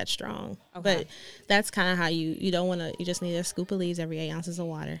like it that strong. Okay. But that's kind of how you don't want to, you just need a scoop of leaves every 8 ounces of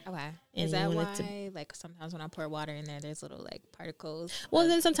water. Okay. And is that why, like, sometimes when I pour water in there, there's little, like, particles? Well,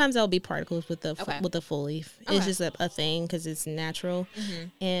 then sometimes there'll be particles with the full leaf. Okay. It's just a thing because it's natural.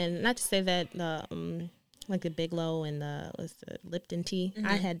 And not to say that like the Bigelow and the Lipton tea,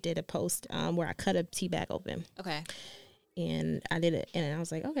 I did a post where I cut a tea bag open. Okay. And I did it, and I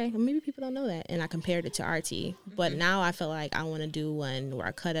was like, okay, well, maybe people don't know that. And I compared it to our tea. But now I feel like I want to do one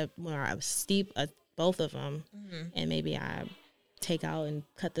where I steep both of them, and maybe I take out and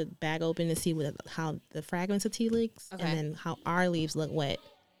cut the bag open to see how the fragments of tea leaks, and then how our leaves look wet.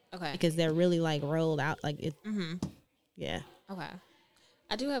 Okay. Because they're really like rolled out, like it. Yeah. Okay.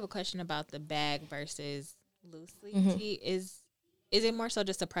 I do have a question about the bag versus loose leaf tea. Is it more so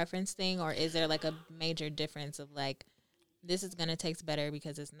just a preference thing, or is there like a major difference of like, this is gonna taste better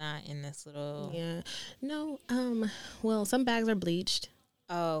because it's not in this little? Yeah. No. Well, some bags are bleached.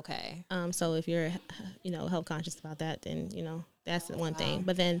 Oh, okay. So if you're, health conscious about that, then that's the one thing.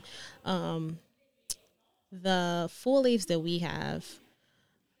 But then, the full leaves that we have,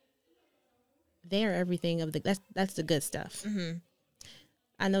 they're everything of that's the good stuff.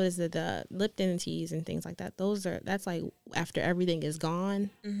 I noticed that the Lipton teas and things like that, that's like after everything is gone,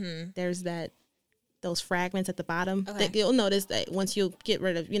 there's those fragments at the bottom. Okay. That you'll notice that once you get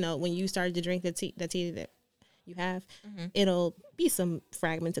rid of, when you started to drink the tea that you have, it'll be some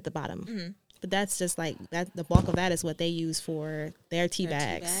fragments at the bottom. But that's just like that. The bulk of that is what they use for their tea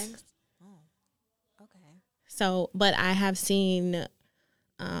bags. Oh, okay. So, but I have seen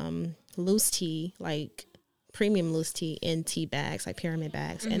loose tea, like premium loose tea in tea bags, like pyramid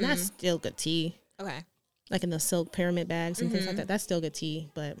bags, and that's still good tea. Okay. Like in the silk pyramid bags and things like that. That's still good tea,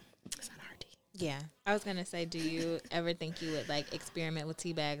 but it's not our tea. Yeah. I was gonna say, do you ever think you would like experiment with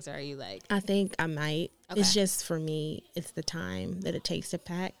tea bags, or are you like? I think I might. Okay. It's just, for me, it's the time that it takes to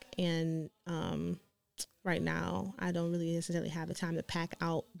pack, and right now I don't really necessarily have the time to pack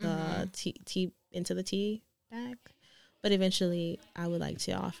out the tea into the tea bag. But eventually, I would like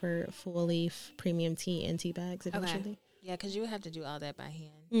to offer full leaf premium tea in tea bags eventually. Okay. Yeah, because you would have to do all that by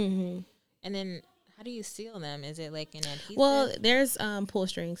hand. And then, how do you seal them? Is it like an adhesive? Well, there's pull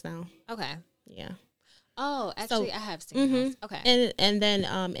strings now. Okay. Yeah. Oh, actually, I have seen those. Okay. And then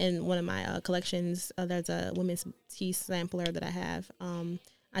in one of my collections, there's a women's tea sampler that I have.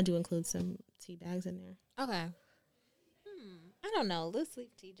 I do include some tea bags in there. Okay. I don't know. Loose leaf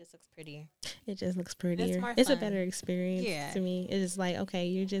tea just looks pretty. It just looks prettier. It's a better experience to me. It's just like, okay,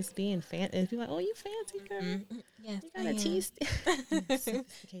 you're just being fancy. And people are like, oh, you fancy, girl. Yes, you got a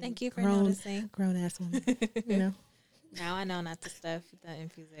tea. Thank you for noticing. Grown ass woman, Now I know not to stuff the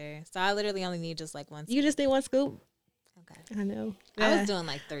infuser. So I literally only need just like one scoop. You just need one scoop? Okay. I know. I was doing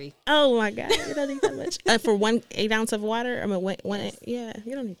like 3. Oh, my God. You don't need that much. For 1 8 ounce of water? I mean, yeah,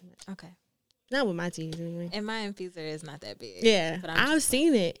 you don't need that much. Okay. Not with my teas anyway. And my infuser is not that big. Yeah, I've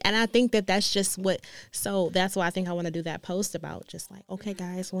seen it. And I think that's just so that's why I think I want to do that post about just like, okay,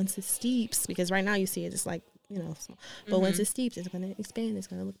 guys, once it steeps, because right now you see it just like, small. But once it steeps, it's going to expand. It's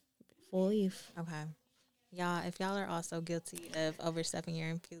going to look full leaf. Okay. Y'all, if y'all are also guilty of overstuffing your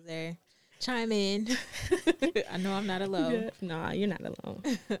infuser, chime in. I know I'm not alone. Yeah. Nah, you're not alone.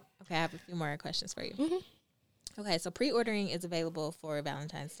 Okay, I have a few more questions for you. Okay, so pre-ordering is available for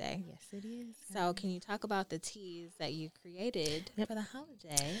Valentine's Day. Yes, it is. So can you talk about the teas that you created for the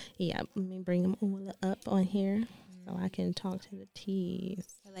holiday? Yeah, let me bring them all up on here so I can talk to the teas.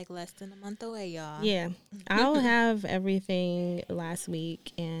 They're like less than a month away, y'all. Yeah, I'll have everything last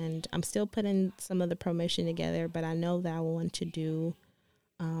week, and I'm still putting some of the promotion together, but I know that I want to do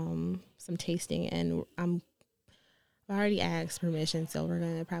some tasting, and I already asked permission, so we're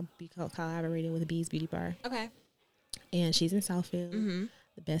going to probably be collaborating with Bees Beauty Bar. Okay. And she's in Southfield. Mm-hmm.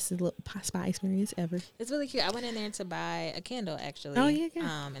 The best spa experience ever. It's really cute. I went in there to buy a candle, actually. Oh, yeah.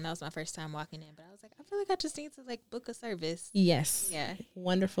 And that was my first time walking in. But I was like, I feel like I just need to, like, book a service. Yes. Yeah.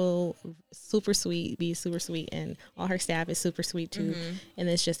 Wonderful, super sweet, be super sweet. And all her staff is super sweet, too. Mm-hmm. And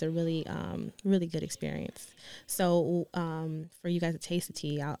it's just a really, really good experience. So for you guys to taste the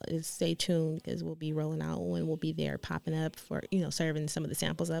tea, stay tuned because we'll be rolling out when we'll be there popping up for, serving some of the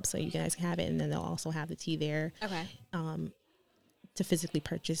samples up so you guys can have it. And then they'll also have the tea there. Okay. To physically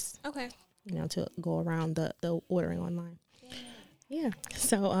purchase. Okay. To go around the ordering online. Yeah.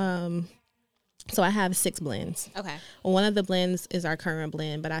 So I have 6 blends. Okay. One of the blends is our current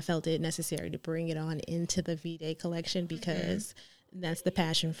blend, but I felt it necessary to bring it on into the V-Day collection because that's the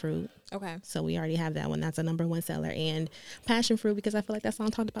passion fruit. Okay. So we already have that one. That's a #1 seller. And passion fruit because I feel like that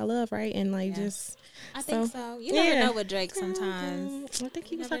song talked about love, right? And I think so. You never know with Drake sometimes. I think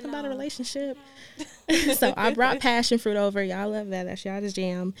he was talking about a relationship. So I brought passion fruit over. Y'all love that. That's y'all's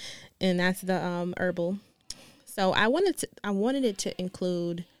jam. And that's the herbal. So I wanted it to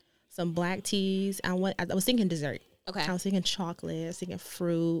include some black teas. I was thinking dessert. Okay. I was thinking chocolate. I was thinking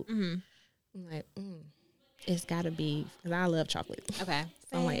fruit. Mm-hmm. I'm like, it's got to be, because I love chocolate. Okay.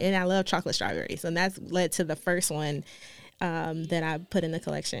 So I'm like, and I love chocolate strawberries. And that's led to the first one that I put in the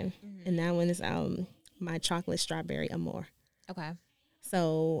collection. Mm-hmm. And that one is my chocolate strawberry amour. Okay.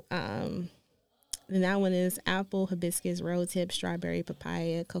 So then that one is apple, hibiscus, rose hip, strawberry,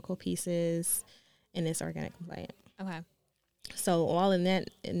 papaya, cocoa pieces, and it's organic compliant. Okay. So all in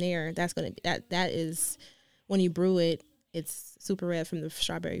there, that's going to be, that is, when you brew it, it's super red from the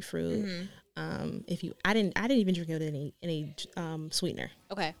strawberry fruit. Mm-hmm. I didn't even drink it with any sweetener.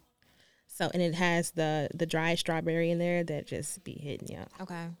 Okay. So, and it has the dry strawberry in there that just be hitting you.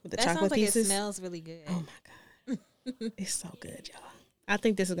 Okay. With the that chocolate sounds like pieces. It smells really good. Oh my God. It's so good, y'all. I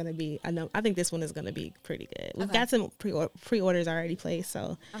think this is going to be, I think this one is going to be pretty good. We've got some pre-orders already placed.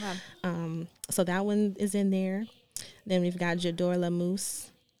 So, so that one is in there. Then we've got J'adore la Mousse.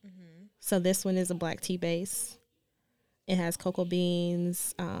 Mm-hmm. So this one is a black tea base. It has cocoa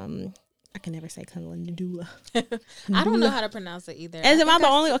beans, I can never say calendula. I don't know how to pronounce it either. Am I the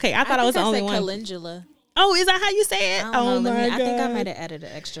only? Okay, I thought I was the only one. Calendula. Oh, is that how you say it? Oh my God. I think I might have added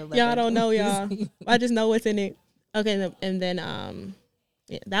an extra letter. Y'all don't know, y'all. I just know what's in it. Okay, and then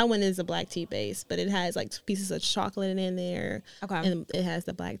that one is a black tea base, but it has like pieces of chocolate in there. Okay, and it has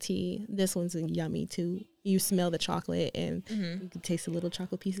the black tea. This one's yummy too. You smell the chocolate, and you can taste the little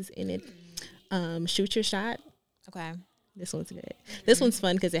chocolate pieces in it. Shoot your shot. Okay. This one's good. This one's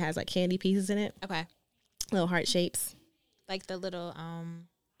fun because it has like candy pieces in it. Okay. Little heart shapes. Like the little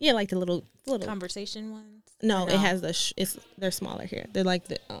yeah, like the little conversation ones. No, it has they're smaller here. They're like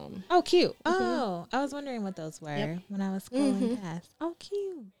the Oh, cute. Oh, I was wondering what those were when I was scrolling past. Oh,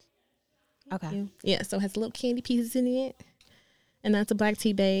 cute. Okay. Yeah, so it has little candy pieces in it. And that's a black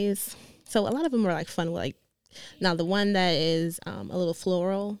tea base. So a lot of them are like fun with like. Now, the one that is a little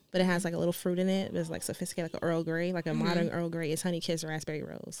floral, but it has like a little fruit in it. It's like sophisticated, like an Earl Grey, like a modern Earl Grey. Is Honey Kiss Raspberry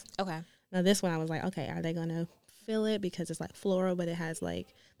Rose. Okay. Now, this one I was like, okay, are they going to fill it? Because it's like floral, but it has like,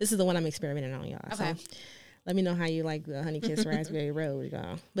 this is the one I'm experimenting on, y'all. Okay. So let me know how you like the Honey Kiss Raspberry Rose,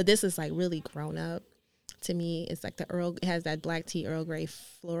 y'all. But this is like really grown up. To me, it's like it has that black tea Earl Grey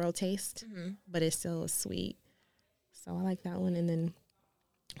floral taste, but it's still sweet. So I like that one. And then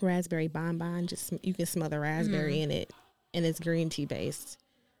raspberry bonbon, just you can smell the raspberry in it, and it's green tea based,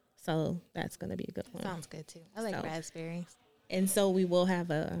 so that's gonna be a good one. Sounds good too. I like raspberries. And so we will have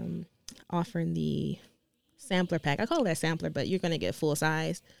a offering the sampler pack. I call that sampler, but you're gonna get full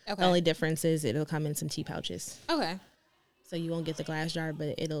size. Okay. The only difference is it'll come in some tea pouches. Okay. So you won't get the glass jar,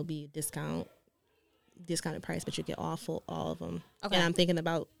 but it'll be discounted price, but you get all of them. Okay. And I'm thinking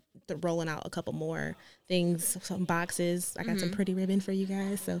about rolling out a couple more things, some boxes. I got some pretty ribbon for you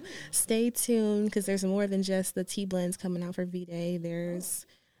guys, so stay tuned because there's more than just the tea blends coming out for V-Day. There's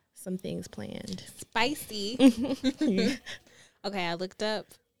some things planned. Spicy. Okay, I looked up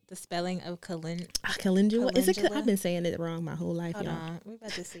the spelling of calendula. Is it? I've been saying it wrong my whole life, Hold y'all. on. We're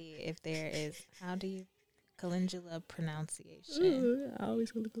about to see if there is. How do you calendula pronunciation? Ooh, I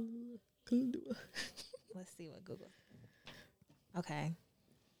always call it calendula. Let's see what Google. Okay.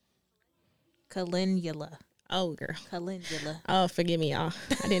 Calendula. Oh, girl. Calendula. Oh, forgive me, y'all.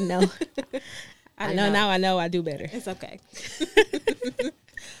 I didn't know. I know now. I know I do better. It's okay.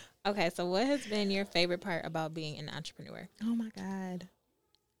 Okay, so what has been your favorite part about being an entrepreneur? Oh my God.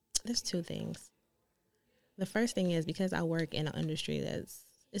 There's two things. The first thing is because I work in an industry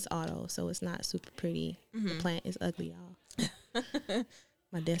it's auto, so it's not super pretty. The plant is ugly, y'all.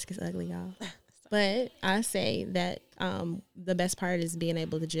 My desk is ugly, y'all. But I say that the best part is being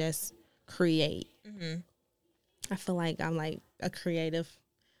able to just create. I feel like I'm like a creative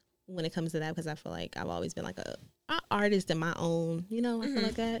when it comes to that, because I feel like I've always been like an artist in my own, I feel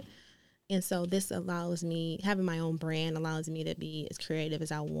like that. And so this allows me, having my own brand allows me to be as creative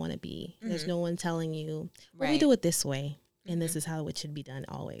as I want to be. There's no one telling you, well, we do it this way, and this is how it should be done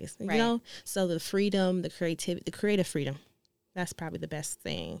always. You know? So the freedom, the creativity, the creative freedom, that's probably the best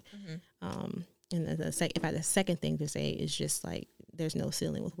thing. And the second thing to say is just like, there's no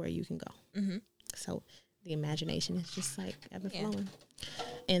ceiling with where you can go. So the imagination is just like ever flowing.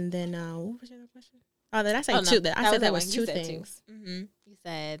 And then, what was your other question? Oh, did I say two? I said that was two things. You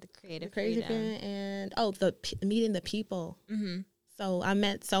said creative freedom and meeting the people. So I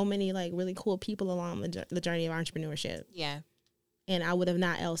met so many like really cool people along the journey of entrepreneurship. Yeah. And I would have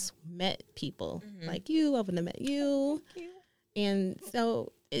not else met people like you. I wouldn't have met you. And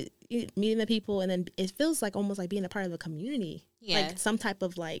so meeting the people, and then it feels like almost like being a part of a community. Yeah. Like some type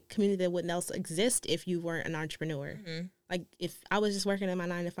of like community that wouldn't else exist if you weren't an entrepreneur. Like if I was just working in my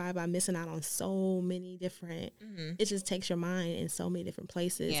 9-to-5, I'm missing out on so many different, it just takes your mind in so many different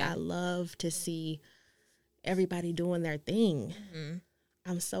places. Yeah. I love to see everybody doing their thing.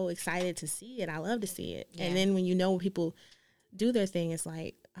 I'm so excited to see it. I love to see it. Yeah. And then when people do their thing, it's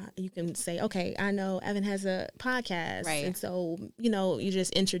like, you can say, okay, I know Evan has a podcast. Right. And so, you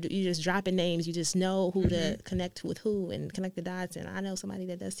just dropping names. You just know who to connect with who and connect the dots. And I know somebody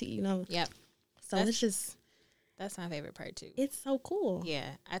that does too, Yep. So that's my favorite part too. It's so cool. Yeah.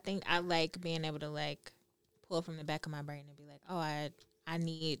 I think I like being able to like pull from the back of my brain and be like, oh, I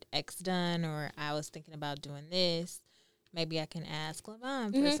need X done, or I was thinking about doing this. Maybe I can ask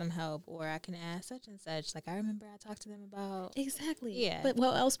Lavon for some help, or I can ask such and such. Like, I remember I talked to them about. Exactly. Yeah. But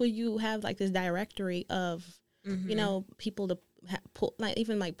what else will you have, like, this directory of, people to pull, like,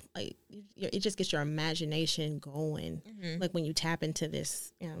 even, like, it just gets your imagination going. Like, when you tap into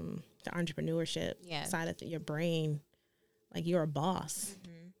this, the entrepreneurship side of your brain, like, you're a boss.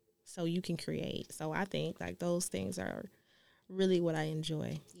 So you can create. So I think, like, those things are really what I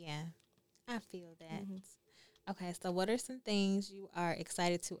enjoy. Yeah. I feel that. Okay, so what are some things you are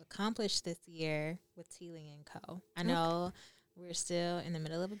excited to accomplish this year with Teeling & Co.? I know we're still in the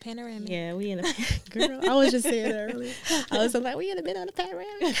middle of a panoramic. Yeah, we in a girl. I was just saying that earlier. I was like, we in the middle of a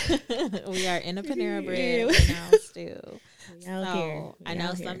panoramic. We are in a Panera Bread right now still. I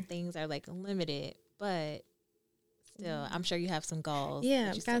know some things are like limited, but still, I'm sure you have some goals.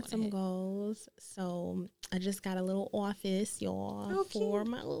 Yeah, I've got some goals. So I just got a little office, y'all, for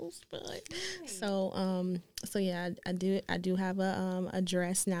my little spot. So yeah, I do have a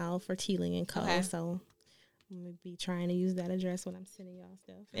address now for Teeling & Co. Okay. So I'm gonna be trying to use that address when I'm sending y'all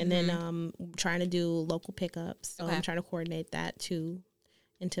stuff, and then trying to do local pickups. So I'm trying to coordinate that too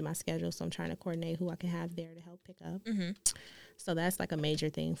into my schedule. So I'm trying to coordinate who I can have there to help pick up. So that's like a major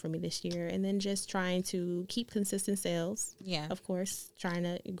thing for me this year. And then just trying to keep consistent sales. Yeah. Of course, trying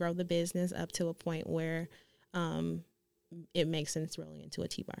to grow the business up to a point where it makes sense rolling into a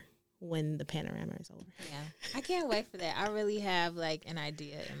T-bar when the panorama is over. Yeah. I can't wait for that. I really have like an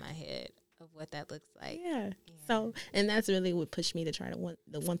idea in my head of what that looks like. Yeah. So, and that's really what pushed me to try to want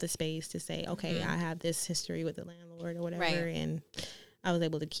the space to say, okay, I have this history with the landlord or whatever. Right. And I was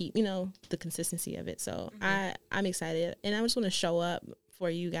able to keep, the consistency of it. So I'm excited. And I just want to show up for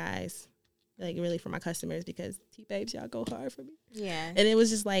you guys, like really for my customers, because T-Babes, y'all go hard for me. Yeah. And it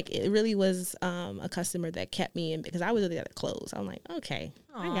was just like, it really was a customer that kept me in, because I was really at a close. I'm like, okay,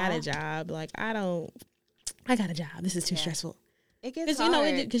 I got a job. Like, I got a job. This is too stressful. It gets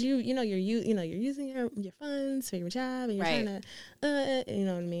hard. Because you're using your funds for your job, and you're trying to, you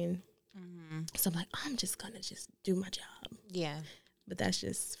know what I mean? So I'm like, I'm just going to just do my job. Yeah. But that's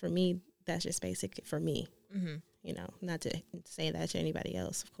just, for me, that's just basic for me. Not to say that to anybody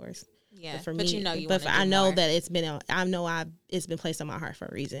else, of course. Yeah, but for me, I know that it's been placed on my heart for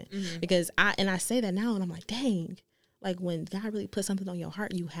a reason. Because I say that now, and I'm like, dang, like when God really puts something on your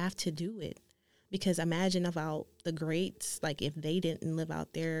heart, you have to do it. Because imagine about the greats, like if they didn't live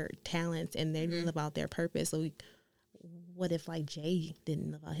out their talents and they didn't live out their purpose. So what if like Jay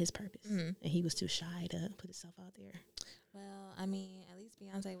didn't live out his purpose and he was too shy to put himself out there? Well, I mean, at least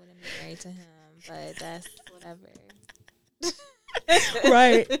Beyonce wouldn't be married to him, but that's whatever.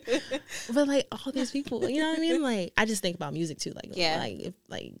 Right. But like all these people, you know what I mean? Like I just think about music too. Like if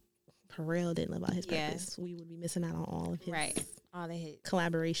like Pharrell didn't live out his purpose, we would be missing out on all of his all the hits,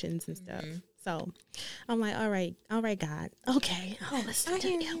 collaborations and stuff. So I'm like, all right, God, okay, I'll listen to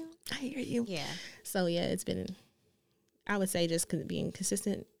you. I hear you. Yeah. So yeah, it's been, I would say, just being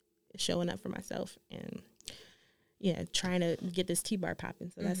consistent, showing up for myself, and trying to get this T-bar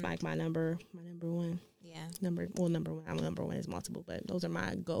popping. So that's like my number one. Yeah. Number one. I'm number one is multiple, but those are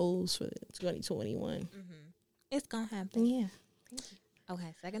my goals for 2021. It's gonna happen. Yeah.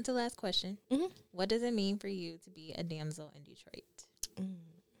 Okay. Second to last question. What does it mean for you to be a damsel in Detroit?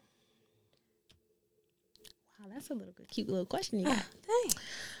 Wow, that's a cute little question you got.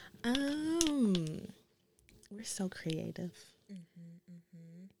 We're so creative,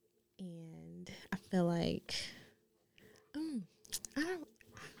 and I feel like I don't.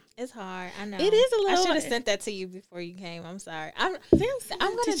 It's hard. I know. It is a little. I should have sent that to you before you came. I'm sorry. I'm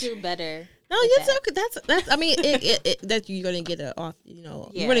gonna do better. No, it's okay. That's. I mean, that you're gonna get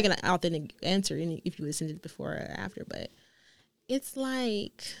you're gonna get an authentic answer if you would have sent it before or after. But it's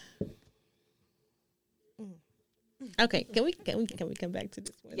like, okay. Can we come back to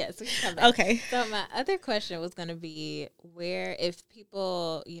this one? Yes, we can come back. Okay. So my other question was gonna be if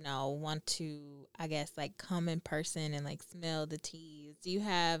people want to, I guess, like come in person and like smell the teas. Do you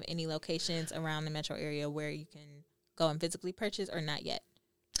have any locations around the metro area where you can go and physically purchase, or not yet?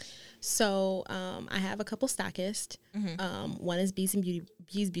 So I have a couple stockists. One is Bees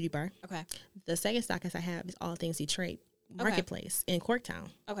Beauty Bar. Okay. The second stockist I have is All Things Detroit Marketplace in Corktown.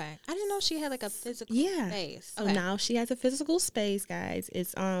 Okay. I didn't know she had like a physical space. So now she has a physical space, guys.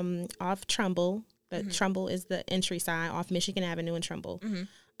 It's off Trumbull. But Trumbull is the entry side off Michigan Avenue in Trumbull.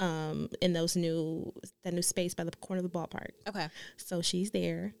 In that new space by the corner of the ballpark. Okay. So she's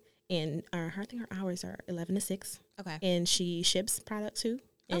there, and I think her hours are 11 to 6. Okay. And she ships product too,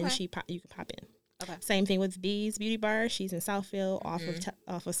 and you can pop in. Okay. Same thing with Bees Beauty Bar. She's in Southfield, off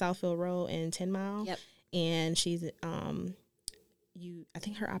of Southfield Road and 10 Mile. Yep. And she's I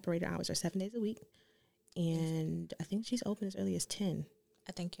think her operator hours are 7 days a week, and I think she's open as early as 10.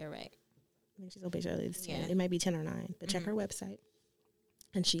 I think you're right. I think she's open as early as 10. It might be 10 or 9, but check her website.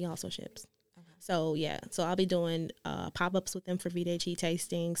 And she also ships. Okay. So I'll be doing pop-ups with them for V-Day tea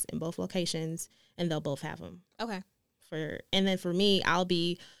tastings in both locations, and they'll both have them. Okay. And then for me, I'll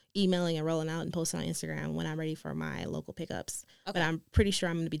be emailing and rolling out and posting on Instagram when I'm ready for my local pickups. Okay. But I'm pretty sure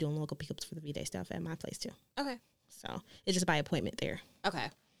I'm going to be doing local pickups for the V-Day stuff at my place too. Okay. So it's just by appointment there. Okay.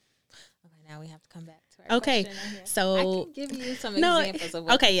 Now we have to come back to our question. So I can give you some examples of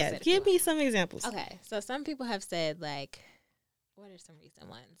what give me some examples. Okay. So some people have said, like, what are some recent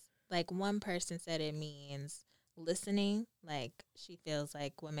ones? Like, one person said it means listening. Like, she feels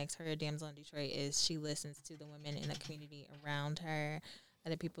like what makes her a damsel in Detroit is she listens to the women in the community around her.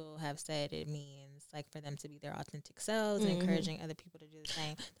 Other people have said it means, like, for them to be their authentic selves and encouraging other people to do the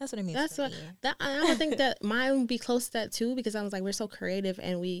same. That's what it means. I would think that mine would be close to that too, because I was like, we're so creative,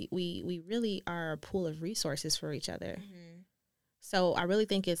 and we really are a pool of resources for each other. So I really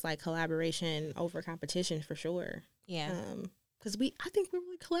think it's like collaboration over competition for sure. Yeah. Because I think we're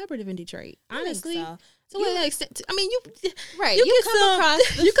really collaborative in Detroit, honestly. So you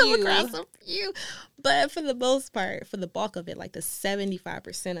come across a few, but for the most part, for the bulk of it, like the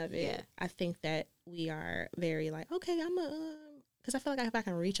 75% of it, I think that we are very like, okay, because I feel like if I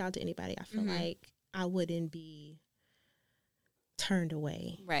can reach out to anybody, I feel like I wouldn't be turned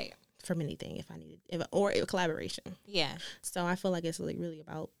away, right, from anything if I needed, or collaboration. Yeah. So I feel like it's really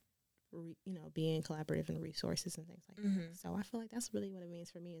about being collaborative and resources and things like that. So I feel like that's really what it means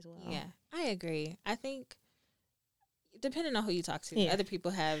for me as well. Yeah, I agree. I think depending on who you talk to, other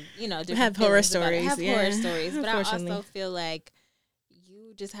people have, different horror stories. Horror stories. But I also feel like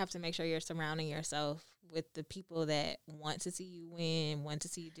you just have to make sure you're surrounding yourself with the people that want to see you win, want to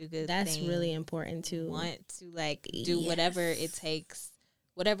see you do good That's things, really important too. Want to do whatever it takes,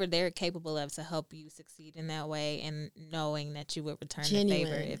 whatever they're capable of to help you succeed in that way, and knowing that you would return the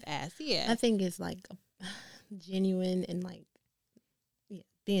favor if asked. Yeah. I think it's like genuine and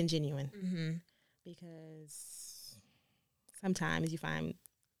being genuine. Because sometimes you find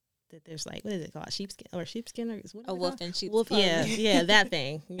that there's what is it called? Sheepskin or a wolf in sheep's clothing. Yeah, that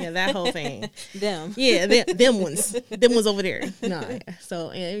thing. Yeah, that whole thing. Them. Yeah, them ones. Them ones over there. No.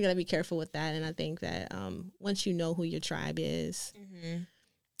 So you gotta be careful with that. And I think that once you know who your tribe is,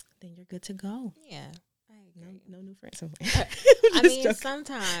 then you're good to go. Yeah. I agree. No new friends. I mean,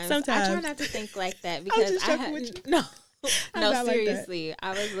 sometimes I try not to think like that, because no, seriously. Like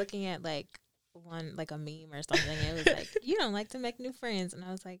I was looking at one a meme or something. It was like, you don't like to make new friends, and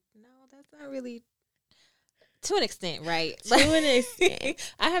I was like, no, that's not really To an extent, right? To an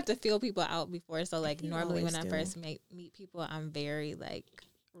extent. I have to feel people out before. So, like, normally when I do. first meet people, I'm very, like,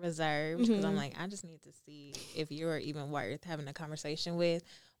 reserved because I'm like, I just need to see if you're even worth having a conversation with.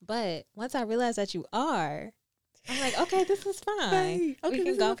 But once I realize that you are, I'm like, okay, this is fine. Right. Okay, we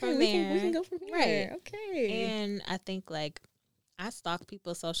can go okay. from We there. can go from here. Right. Okay. And I think, like, I stalk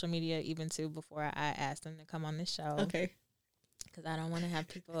people's social media even too before I ask them to come on the show. Okay. Because I don't want to have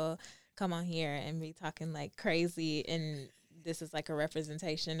people come on here and be talking like crazy, and this is like a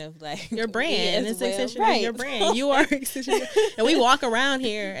representation of like your brand. It's extension right. of your brand. You are extension. And we walk around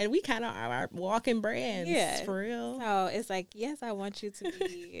here and we kind of are walking brands. Yeah. For real. So it's like, yes, I want you to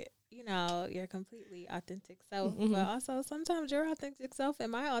be, you know, your completely authentic self, but also sometimes your authentic self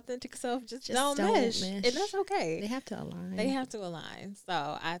and my authentic self just don't mesh. And that's okay. They have to align.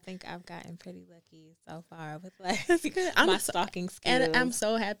 So I think I've gotten pretty lucky so far with like my stalking skills. And I'm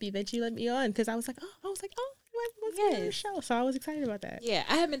so happy that you let me on because I was like, let's get on the show. So I was excited about that. Yeah,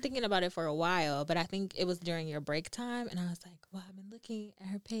 I have been thinking about it for a while, but I think it was during your break time, and I was like, well, I've been looking at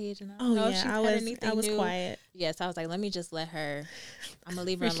her page, and I don't know if she's had anything I was new. Quiet. Yes, I was like, let me just let her. I'm gonna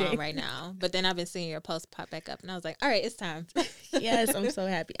leave her alone right now. But then I've been seeing your post pop back up, and I was like, all right, it's time. Yes, I'm so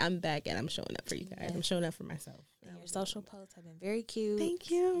happy. I'm back, and I'm showing up for you guys. Yes. I'm showing up for myself. And your social posts have been very cute.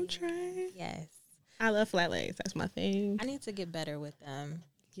 Thank you. I'm trying. Yes, I love flat legs. That's my thing. I need to get better with them.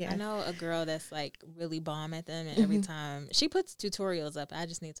 Yeah. I know a girl that's like really bomb at them, and every time she puts tutorials up, I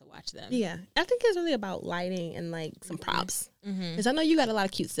just need to watch them. Yeah, I think it's really about lighting and like some props, because I know you got a lot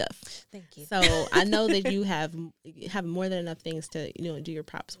of cute stuff. Thank you. So I know that you have more than enough things to do your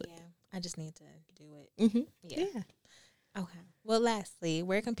props with. Yeah, I just need to do it. Yeah. Okay. Well, lastly,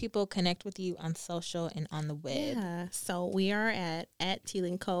 where can people connect with you on social and on the web? Yeah. So we are at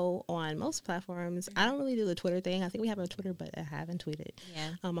Teal & Co. on most platforms. I don't really do the Twitter thing. I think we have a Twitter, but I haven't tweeted.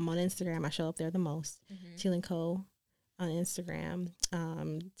 Yeah. I'm on Instagram. I show up there the most. Teal & Co. on Instagram.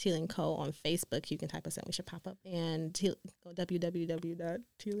 Teal & Co. on Facebook. You can type us in. We should pop up. And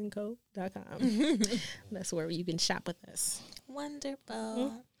www.tealandco.com. That's where you can shop with us.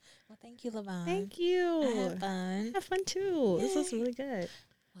 Wonderful. Well, thank you, LaVon. Thank you. I had fun. I had fun too. Yay. This was really good.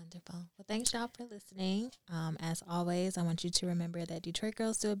 Wonderful. Well, thanks y'all for listening. As always, I want you to remember that Detroit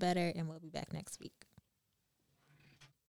girls do it better, and we'll be back next week.